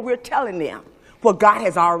 that's what we're telling them, what God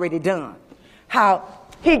has already done. How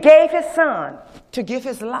he gave his son to give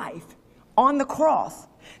his life on the cross.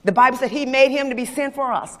 The Bible said he made him to be sin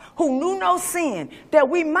for us, who knew no sin, that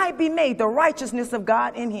we might be made the righteousness of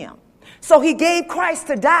God in him. So he gave Christ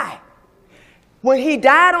to die. When he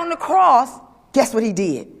died on the cross, guess what he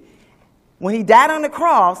did? When he died on the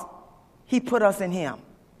cross, he put us in him.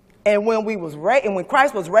 And when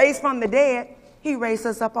Christ was raised from the dead, he raised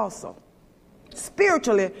us up also.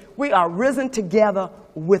 Spiritually, we are risen together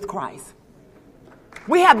with Christ.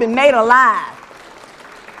 We have been made alive.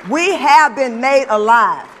 We have been made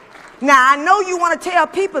alive. Now, I know you want to tell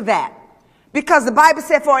people that, because the Bible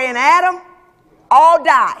said, for in Adam, all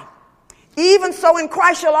die. Even so in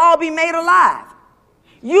Christ shall all be made alive.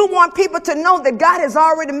 You want people to know that God has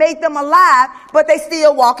already made them alive, but they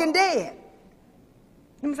still walking dead.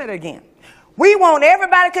 Let me say that again. We want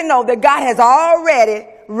everybody to know that God has already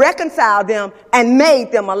reconciled them and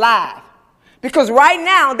made them alive. Because right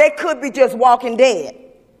now, they could be just walking dead.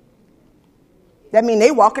 That means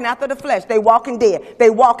they walking after the flesh. They walking dead. They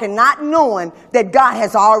walking not knowing that God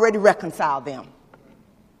has already reconciled them.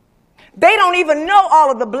 They don't even know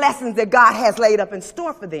all of the blessings that God has laid up in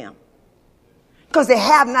store for them. Because they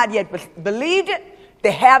have not yet believed it.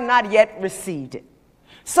 They have not yet received it.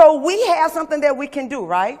 So we have something that we can do,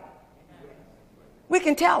 right? We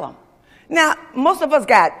can tell them. Now, most of us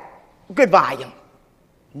got good volume.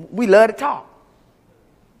 We love to talk.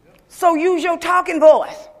 So use your talking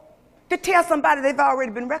voice to tell somebody they've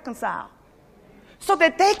already been reconciled, so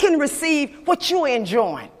that they can receive what you're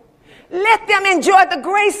enjoying. Let them enjoy the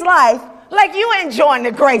grace life like you enjoying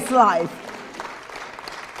the grace life.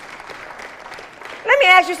 Let me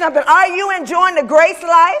ask you something. Are you enjoying the grace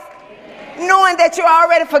life? Knowing that you're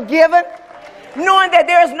already forgiven? Knowing that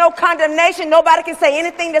there is no condemnation? Nobody can say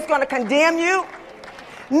anything that's going to condemn you?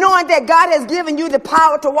 Knowing that God has given you the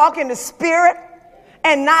power to walk in the spirit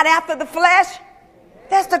and not after the flesh?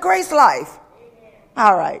 That's the grace life.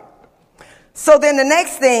 All right. So then the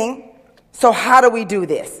next thing, so how do we do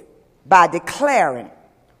this? By declaring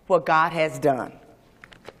what God has done.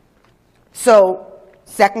 So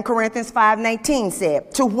 2 Corinthians 5:19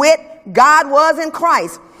 said, to wit, God was in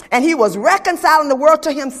Christ, and he was reconciling the world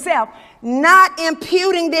to himself, not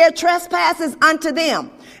imputing their trespasses unto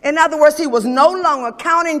them. In other words, he was no longer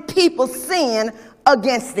counting people's sin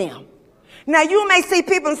against them. Now, you may see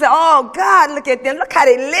people and say, oh, God, look at them. Look how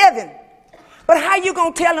they're living. But how you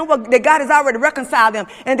going to tell them that God has already reconciled them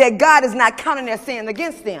and that God is not counting their sin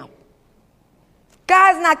against them?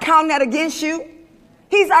 God's not counting that against you.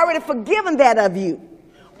 He's already forgiven that of you.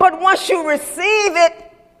 But once you receive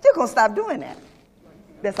it, you're going to stop doing that.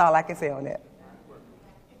 That's all I can say on that.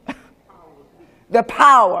 The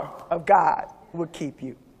power of God will keep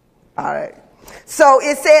you. All right. So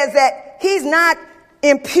it says that he's not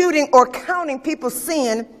imputing or counting people's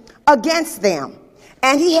sin against them.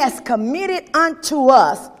 And he has committed unto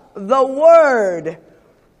us the word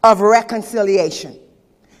of reconciliation.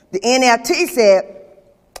 The NLT said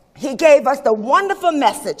he gave us the wonderful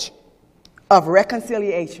message of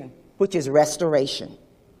reconciliation, which is restoration.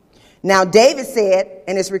 Now, David said,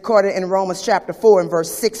 and it's recorded in Romans chapter 4 and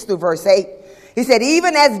verse 6 through verse 8, he said,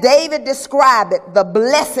 even as David described it, the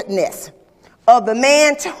blessedness of the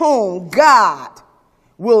man to whom God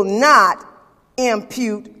will not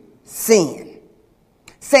impute sin,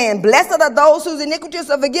 saying, blessed are those whose iniquities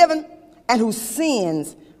are forgiven and whose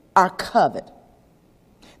sins are covered.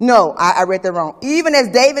 No, I read that wrong. Even as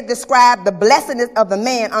David described the blessedness of the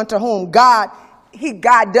man unto whom God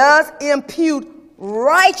does impute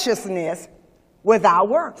righteousness without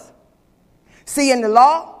works. See, in the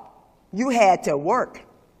law, you had to work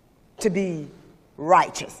to be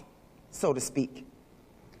righteous, so to speak.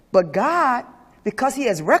 But God, because he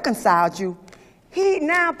has reconciled you, he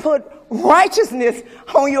now put righteousness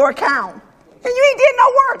on your account. And you ain't did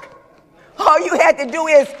no work. All you had to do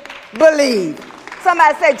is believe.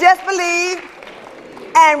 Somebody say, just believe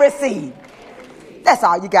and receive. That's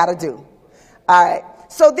all you got to do. All right.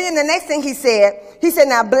 So then the next thing he said,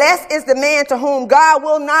 now blessed is the man to whom God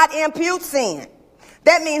will not impute sin.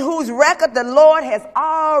 That means whose record the Lord has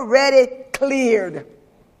already cleared.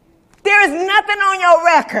 There is nothing on your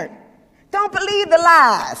record. Don't believe the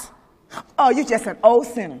lies. Oh, you're just an old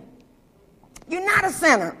sinner. You're not a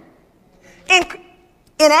sinner. In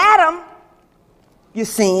Adam, you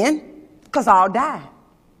sin because all died.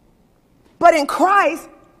 But in Christ,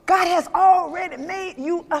 God has already made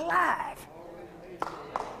you alive.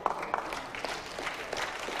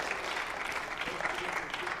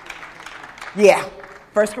 Yeah,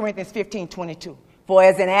 1 Corinthians 15:22. For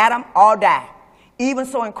as in Adam, all die. Even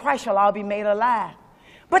so in Christ shall all be made alive.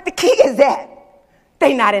 But the key is that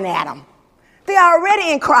they're not in Adam. They're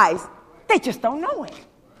already in Christ. They just don't know it.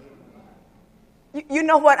 You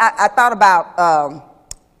know what I thought about?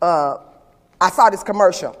 I saw this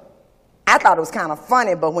commercial. I thought it was kind of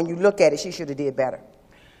funny, but when you look at it, she should have did better.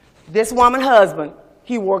 This woman's husband,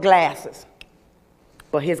 he wore glasses.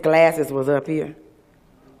 But his glasses was up here.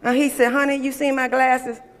 And he said, honey, you seen my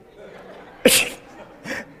glasses?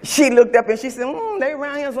 She looked up and she said, they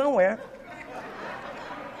around here somewhere.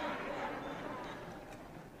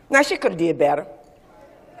 Now, she could have did better.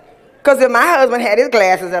 Because if my husband had his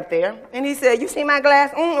glasses up there, and he said, you see my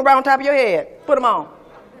glasses? Around top of your head. Put them on.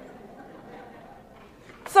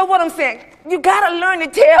 So what I'm saying, you got to learn to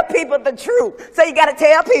tell people the truth. So you got to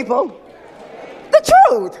tell people the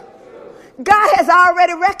truth. God has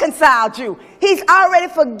already reconciled you. He's already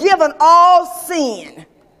forgiven all sin.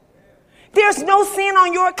 There's no sin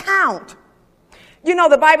on your account. You know,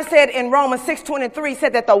 the Bible said in Romans 6:23,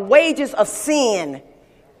 said that the wages of sin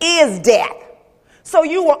is death. So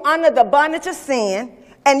you were under the bondage of sin,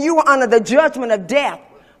 and you were under the judgment of death.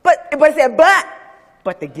 But it said,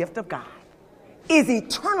 but the gift of God is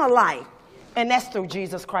eternal life, and that's through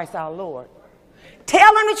Jesus Christ our Lord.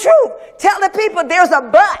 Tell them the truth. Tell the people there's a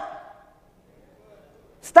but.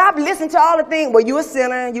 Stop listening to all the things. Well, you a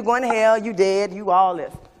sinner, you going to hell, you dead, you all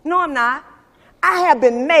this. No, I'm not. I have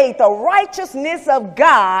been made the righteousness of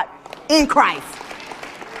God in Christ.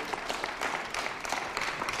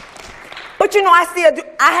 But you know, I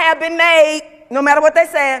have been made, no matter what they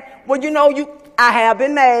say. Well, you know, I have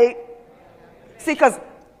been made. See, because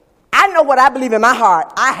I know what I believe in my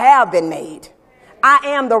heart. I have been made. I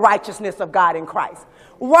am the righteousness of God in Christ.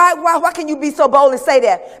 Why can you be so bold and say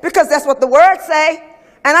that? Because that's what the word say,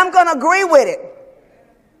 and I'm going to agree with it.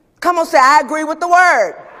 Come on, say, I agree with the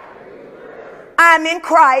word. I'm in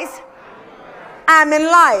Christ. I'm in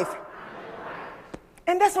life.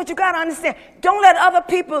 And that's what you got to understand. Don't let other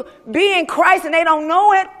people be in Christ and they don't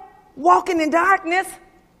know it, walking in darkness.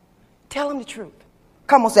 Tell them the truth.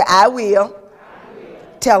 Come on, say, I will.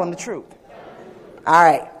 Tell them the truth. All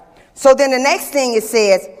right. So then the next thing it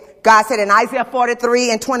says, God said in Isaiah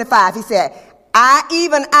 43:25, he said,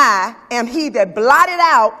 I am he that blotted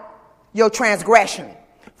out your transgression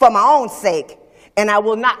for my own sake, and I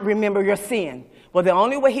will not remember your sin. Well, the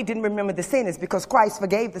only way he didn't remember the sin is because Christ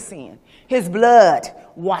forgave the sin. His blood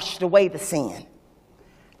washed away the sin.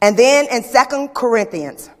 And then in 2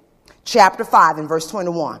 Corinthians chapter 5 and verse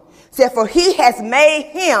 21, said, for he has made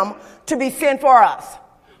him to be sin for us,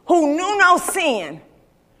 who knew no sin,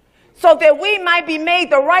 so that we might be made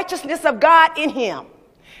the righteousness of God in him.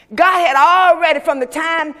 God had already, from the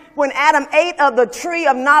time when Adam ate of the tree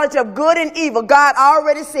of knowledge of good and evil, God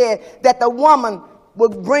already said that the woman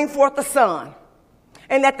would bring forth a son.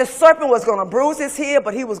 And that the serpent was going to bruise his heel,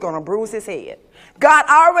 but he was going to bruise his head. God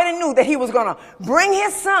already knew that he was going to bring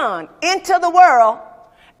his son into the world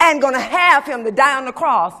and going to have him to die on the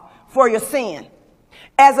cross for your sin.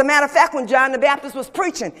 As a matter of fact, when John the Baptist was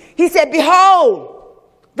preaching, he said, behold,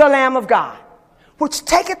 the Lamb of God, which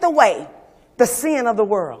taketh away the sin of the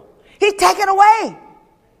world. He take it away.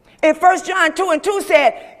 In 1 John 2:2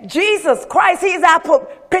 said, Jesus Christ, he's our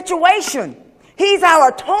perpetuation. He's our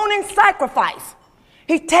atoning sacrifice.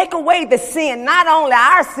 He take away the sin, not only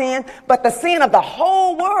our sin, but the sin of the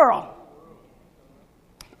whole world.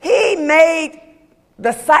 He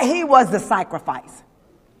was the sacrifice.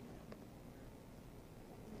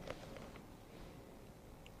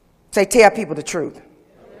 Say, tell people the truth.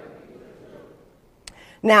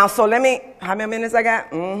 Now, so how many minutes I got?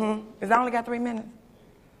 Is I only got 3 minutes?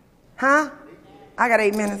 Huh? I got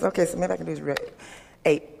 8 minutes. Okay, so maybe I can do this real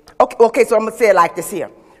 8. Okay, so I'm going to say it like this here.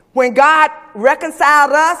 When God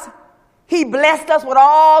reconciled us, he blessed us with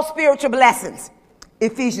all spiritual blessings.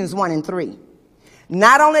 Ephesians 1:3.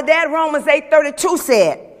 Not only that, Romans 8:32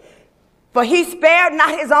 said, for he spared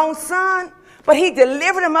not his own son, But he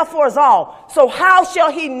delivered him up for us all. So how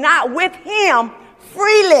shall he not with him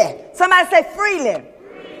freely? Somebody say freely.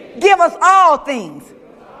 Give us all things.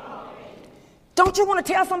 Don't you want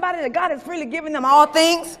to tell somebody that God is freely giving them all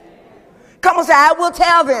things? Come on, say, I will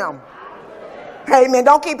tell them. Amen.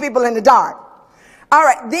 Don't keep people in the dark. All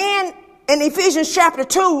right. Then in Ephesians chapter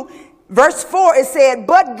 2, verse 4, it said,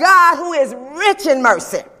 but God, who is rich in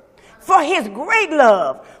mercy, for his great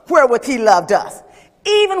love, wherewith he loved us,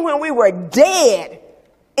 even when we were dead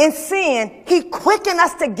in sin, he quickened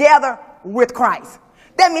us together with Christ.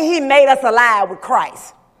 That means he made us alive with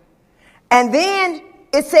Christ. And then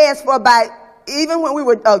it says, for by, even when we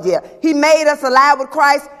were, he made us alive with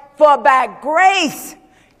Christ, for by grace,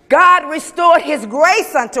 God restored his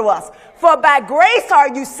grace unto us. For by grace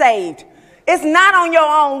are you saved. It's not on your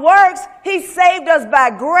own works. He saved us by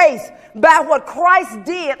grace, by what Christ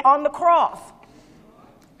did on the cross.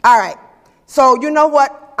 All right. So you know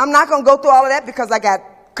what? I'm not going to go through all of that because I got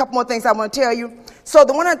a couple more things I want to tell you. So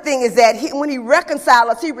the one other thing is that when he reconciled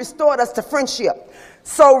us, he restored us to friendship.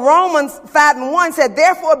 So Romans 5:1 said,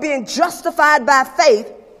 therefore being justified by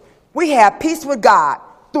faith, we have peace with God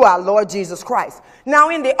through our Lord Jesus Christ. Now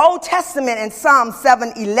in the Old Testament in Psalm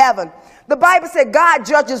 7:11, the Bible said God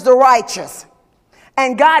judges the righteous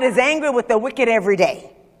and God is angry with the wicked every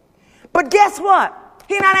day. But guess what?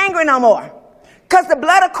 He's not angry no more because the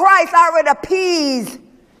blood of Christ already appeased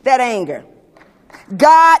that anger.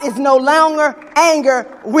 God is no longer angry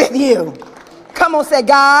with you. Come on, say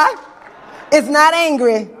God is not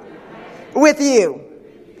angry with you.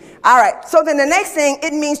 All right. So then the next thing,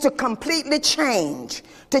 it means to completely change,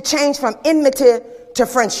 to change from enmity to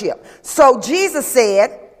friendship. So Jesus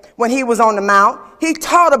said when he was on the mount, he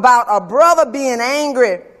taught about a brother being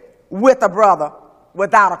angry with a brother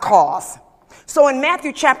without a cause. So in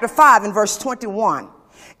Matthew chapter 5 and verse 21,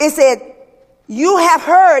 it said, you have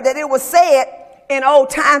heard that it was said in old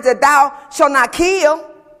times that thou shalt not kill,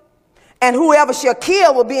 and whoever shall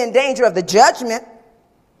kill will be in danger of the judgment.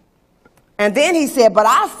 And then he said, but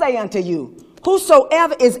I say unto you,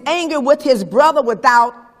 whosoever is angry with his brother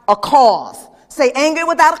without a cause, say angry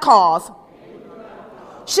without a cause,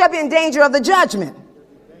 shall be in danger of the judgment.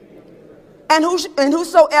 And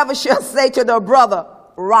whosoever shall say to their brother,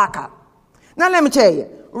 Raka. Now let me tell you,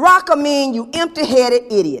 Raka means you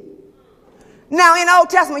empty-headed idiot. Now in the Old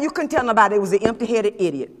Testament, you couldn't tell nobody it was an empty-headed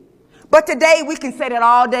idiot. But today we can say that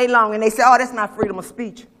all day long, and they say, oh, that's not freedom of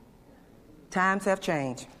speech. Times have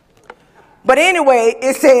changed. But anyway,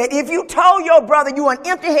 it said, if you told your brother you an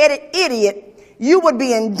empty-headed idiot, you would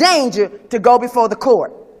be in danger to go before the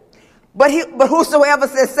court. But whosoever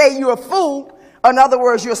says, say you're a fool, in other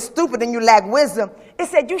words, you're stupid and you lack wisdom, it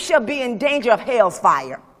said you shall be in danger of hell's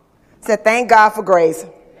fire. It said, thank God for grace.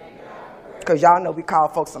 Because y'all know we call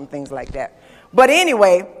folks some things like that. But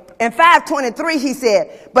anyway, in 5:23, he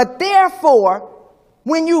said, but therefore,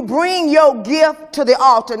 when you bring your gift to the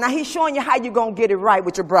altar, now he's showing you how you're going to get it right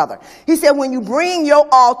with your brother. He said, when you bring your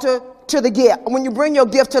altar to the gift, when you bring your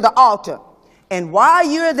gift to the altar, and while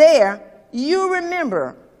you're there, you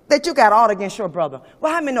remember that you got aught against your brother.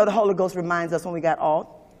 Well, how many know the Holy Ghost reminds us when we got aught?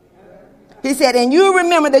 He said, and you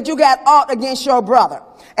remember that you got aught against your brother.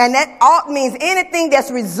 And that aught means anything that's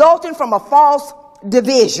resulting from a false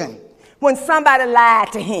division. When somebody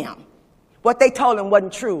lied to him, what they told him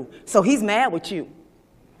wasn't true. So he's mad with you.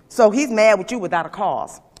 So he's mad with you without a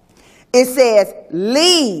cause. It says,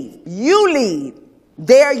 leave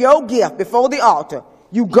there your gift before the altar.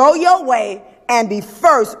 You go your way and be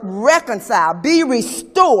first reconciled, be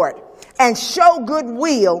restored, and show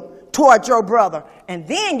goodwill toward your brother. And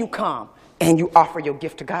then you come and you offer your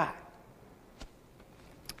gift to God.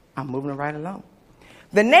 I'm moving right along.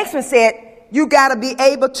 The next one said, you got to be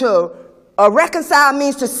able to reconcile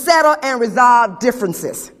means to settle and resolve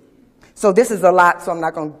differences. So this is a lot, so I'm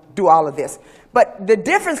not going to do all of this. But the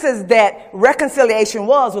differences that reconciliation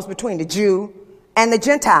was between the Jew and the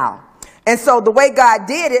Gentile. And so the way God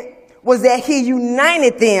did it was that he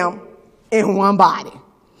united them in one body.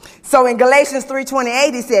 So in Galatians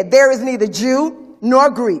 3:28, he said, there is neither Jew nor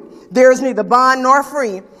Greek. There is neither bond nor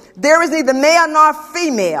free. There is neither male nor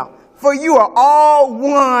female, for you are all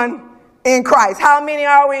one in Christ. How many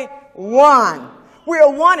are we? One. We're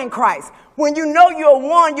one in Christ. When you know you're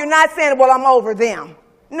one, you're not saying, well, I'm over them.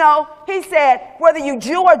 No, he said, whether you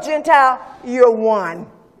Jew or Gentile, you're one.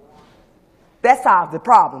 That solves the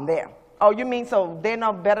problem there. Oh, you mean so they're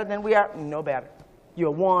no better than we are? No better.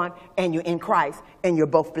 You're one and you're in Christ and you're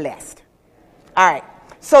both blessed. All right.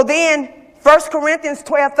 So then 1 Corinthians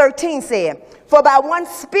 12:13 said, for by one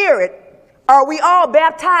Spirit are we all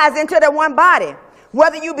baptized into the one body,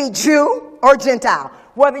 whether you be Jew or Gentile,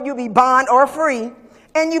 whether you be bond or free,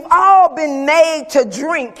 And you've all been made to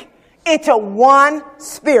drink into one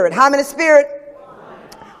spirit. How many spirit?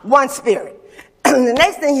 One spirit. The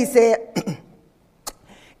next thing he said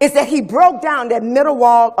is that he broke down that middle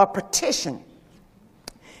wall of partition.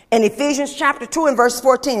 In Ephesians chapter 2 and verse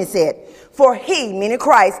 14, it said, for he, meaning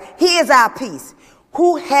Christ, he is our peace,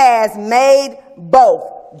 who has made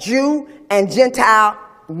both Jew and Gentile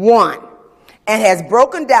one, and has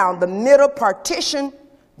broken down the middle partition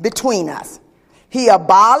between us. He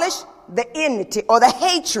abolished the enmity or the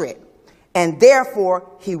hatred, and therefore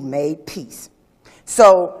he made peace.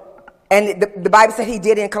 So, and the Bible said he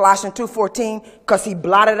did it in Colossians 2:14 because he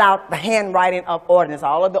blotted out the handwriting of ordinance,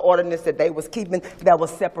 all of the ordinance that they was keeping that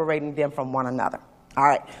was separating them from one another. All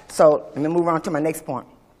right, so let me move on to my next point.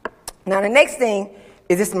 Now, the next thing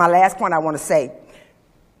is, this is my last point I want to say.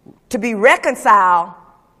 To be reconciled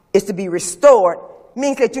is to be restored,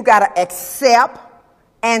 means that you got to accept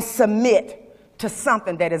and submit to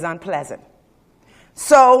something that is unpleasant.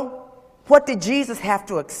 So, what did Jesus have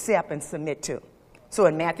to accept and submit to? So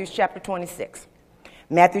in Matthew chapter 26,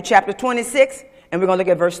 and we're going to look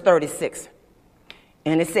at verse 36.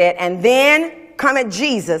 And it said, and then cometh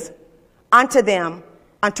Jesus unto them,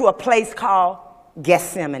 unto a place called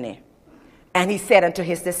Gethsemane. And he said unto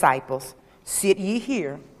his disciples, sit ye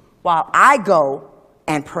here while I go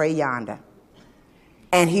and pray yonder.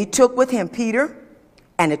 And he took with him Peter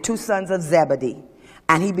and the two sons of Zebedee,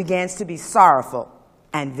 and he begins to be sorrowful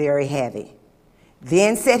and very heavy.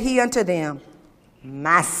 Then said he unto them,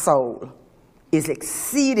 my soul is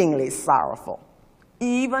exceedingly sorrowful,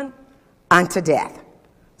 even unto death.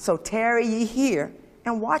 So tarry ye here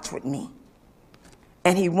and watch with me.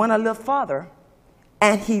 And he went a little further,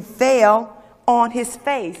 and he fell on his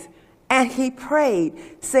face, and he prayed,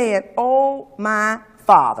 saying, oh, my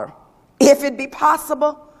Father, if it be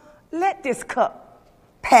possible, let this cup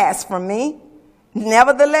pass from me.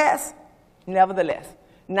 Nevertheless,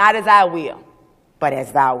 not as I will, but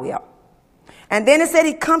as thou wilt. And then it said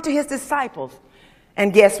he come to his disciples,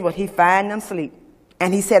 and guess what? He find them asleep.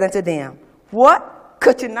 And he said unto them, what?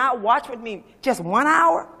 Could you not watch with me just 1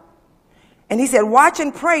 hour? And he said, watch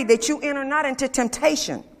and pray that you enter not into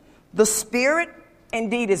temptation. The spirit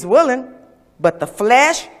indeed is willing, but the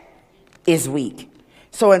flesh is weak.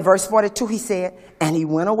 So in verse 42 he said, and he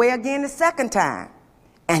went away again the second time,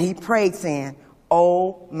 and he prayed, saying,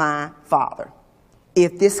 oh, my Father,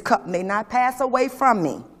 if this cup may not pass away from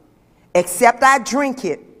me, except I drink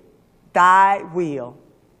it, thy will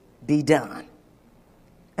be done.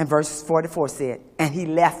 And verse 44 said, and he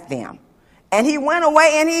left them. And he went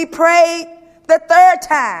away and he prayed the third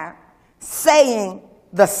time, saying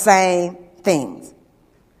the same things.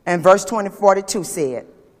 And verse 42 said,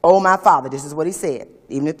 oh, my Father, this is what he said,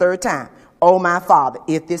 even the third time. Oh, my Father,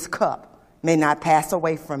 if this cup may not pass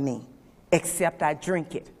away from me, except I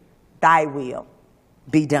drink it, thy will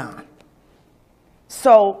be done.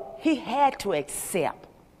 So he had to accept.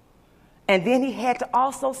 And then he had to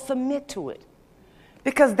also submit to it.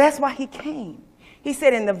 Because that's why he came. He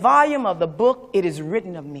said, in the volume of the book, it is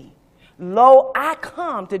written of me. Lo, I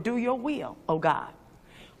come to do your will, O God.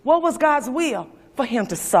 What was God's will? For him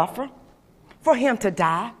to suffer, for him to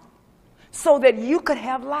die, so that you could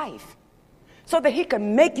have life, so that he could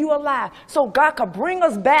make you alive, so God could bring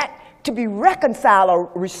us back to be reconciled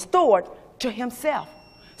or restored to himself.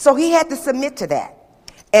 So he had to submit to that.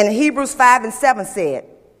 And Hebrews 5 and 7 said,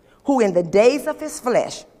 who in the days of his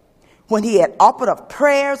flesh, when he had offered up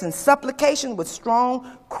prayers and supplication with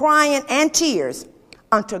strong crying and tears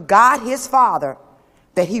unto God his Father,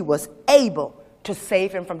 that he was able to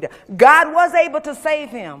save him from death. God was able to save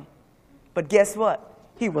him. But guess what?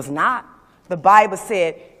 He was not. The Bible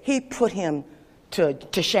said he put him to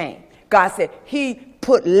shame. God said he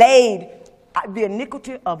laid the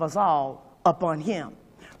iniquity of us all upon him.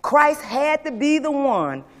 Christ had to be the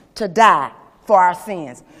one to die for our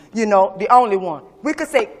sins. You know, the only one. We could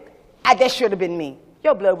say, that should have been me.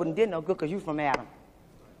 Your blood wouldn't did no good because you from Adam.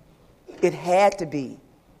 It had to be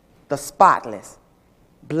the spotless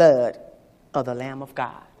blood of the Lamb of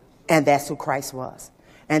God. And that's who Christ was.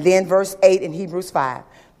 And then verse 8 in Hebrews 5.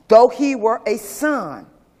 Though he were a son,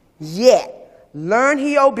 yet learned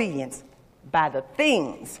he obedience by the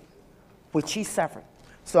things which he suffered.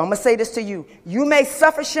 So I'm going to say this to you. You may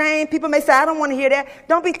suffer shame. People may say, I don't want to hear that.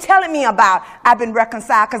 Don't be telling me about I've been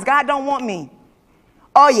reconciled because God don't want me.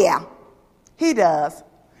 Oh, yeah, he does.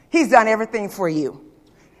 He's done everything for you.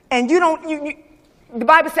 And you don't, the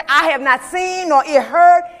Bible said, I have not seen nor ear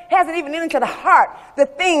heard, hasn't even entered into the heart the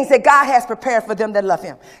things that God has prepared for them that love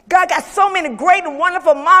him. God got so many great and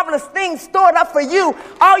wonderful, marvelous things stored up for you.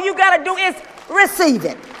 All you got to do is receive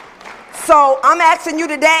it. So I'm asking you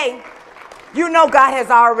today, You know God has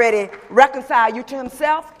already reconciled you to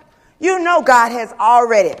himself. You know God has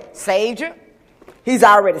already saved you. He's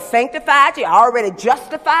already sanctified you, already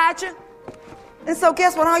justified you. And so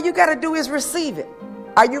guess what? All you got to do is receive it.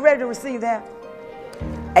 Are you ready to receive that?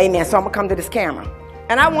 Amen. So I'm going to come to this camera.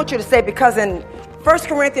 And I want you to say, because in 1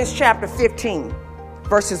 Corinthians chapter 15,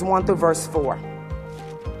 verses 1 through verse 4.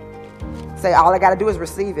 Say, all I got to do is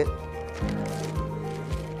receive it.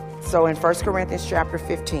 So in 1 Corinthians chapter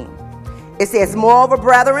 15, it says, moreover,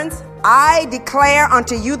 brethren, I declare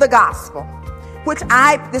unto you the gospel,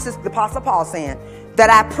 this is the Apostle Paul saying, that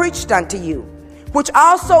I preached unto you, which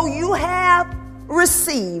also you have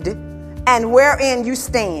received, and wherein you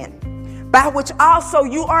stand, by which also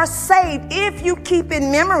you are saved, if you keep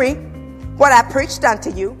in memory what I preached unto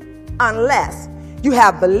you, unless you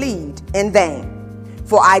have believed in vain.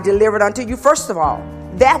 For I delivered unto you, first of all,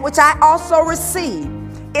 that which I also received,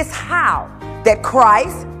 is how that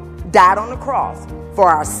Christ died on the cross for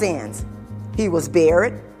our sins. He was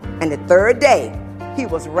buried, and the third day he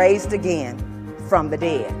was raised again from the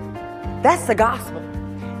dead. That's the gospel.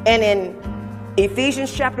 And in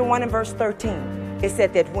Ephesians chapter 1 and verse 13, it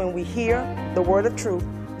said that when we hear the word of truth,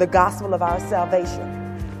 the gospel of our salvation,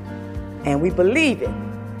 and we believe it,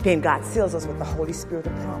 then God seals us with the Holy Spirit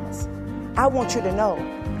of promise. I want you to know,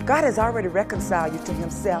 God has already reconciled you to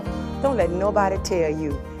himself. Don't let nobody tell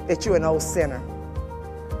you that you're an old sinner.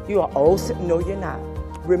 You are old sinner. No, you're not.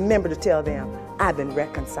 Remember to tell them, I've been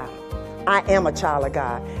reconciled. I am a child of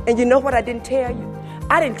God. And you know what I didn't tell you?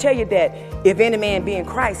 I didn't tell you that if any man be in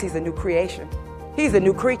Christ, he's a new creation. He's a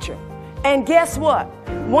new creature. And guess what?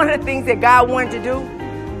 One of the things that God wanted to do,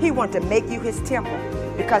 he wanted to make you his temple.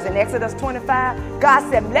 Because in Exodus 25, God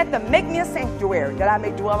said, let them make me a sanctuary that I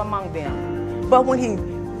may dwell among them. But when he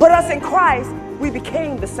put us in Christ, we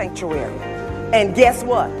became the sanctuary. And guess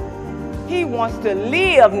what? He wants to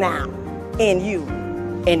live now in you.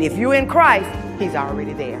 And if you're in Christ, he's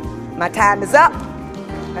already there. My time is up,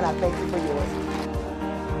 and I thank you for yours.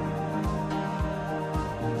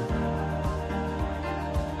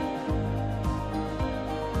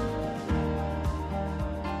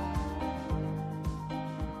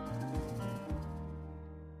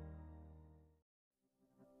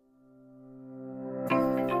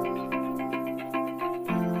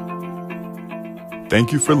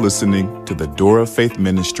 Thank you for listening to the Door of Faith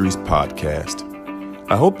Ministries podcast.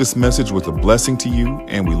 I hope this message was a blessing to you,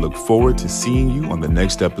 and we look forward to seeing you on the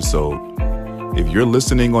next episode. If you're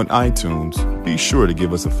listening on iTunes, be sure to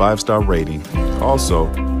give us a 5-star rating. Also,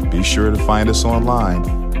 be sure to find us online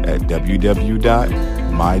at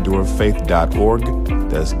www.mydoorfaith.org.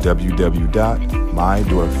 That's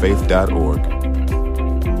www.mydoorfaith.org.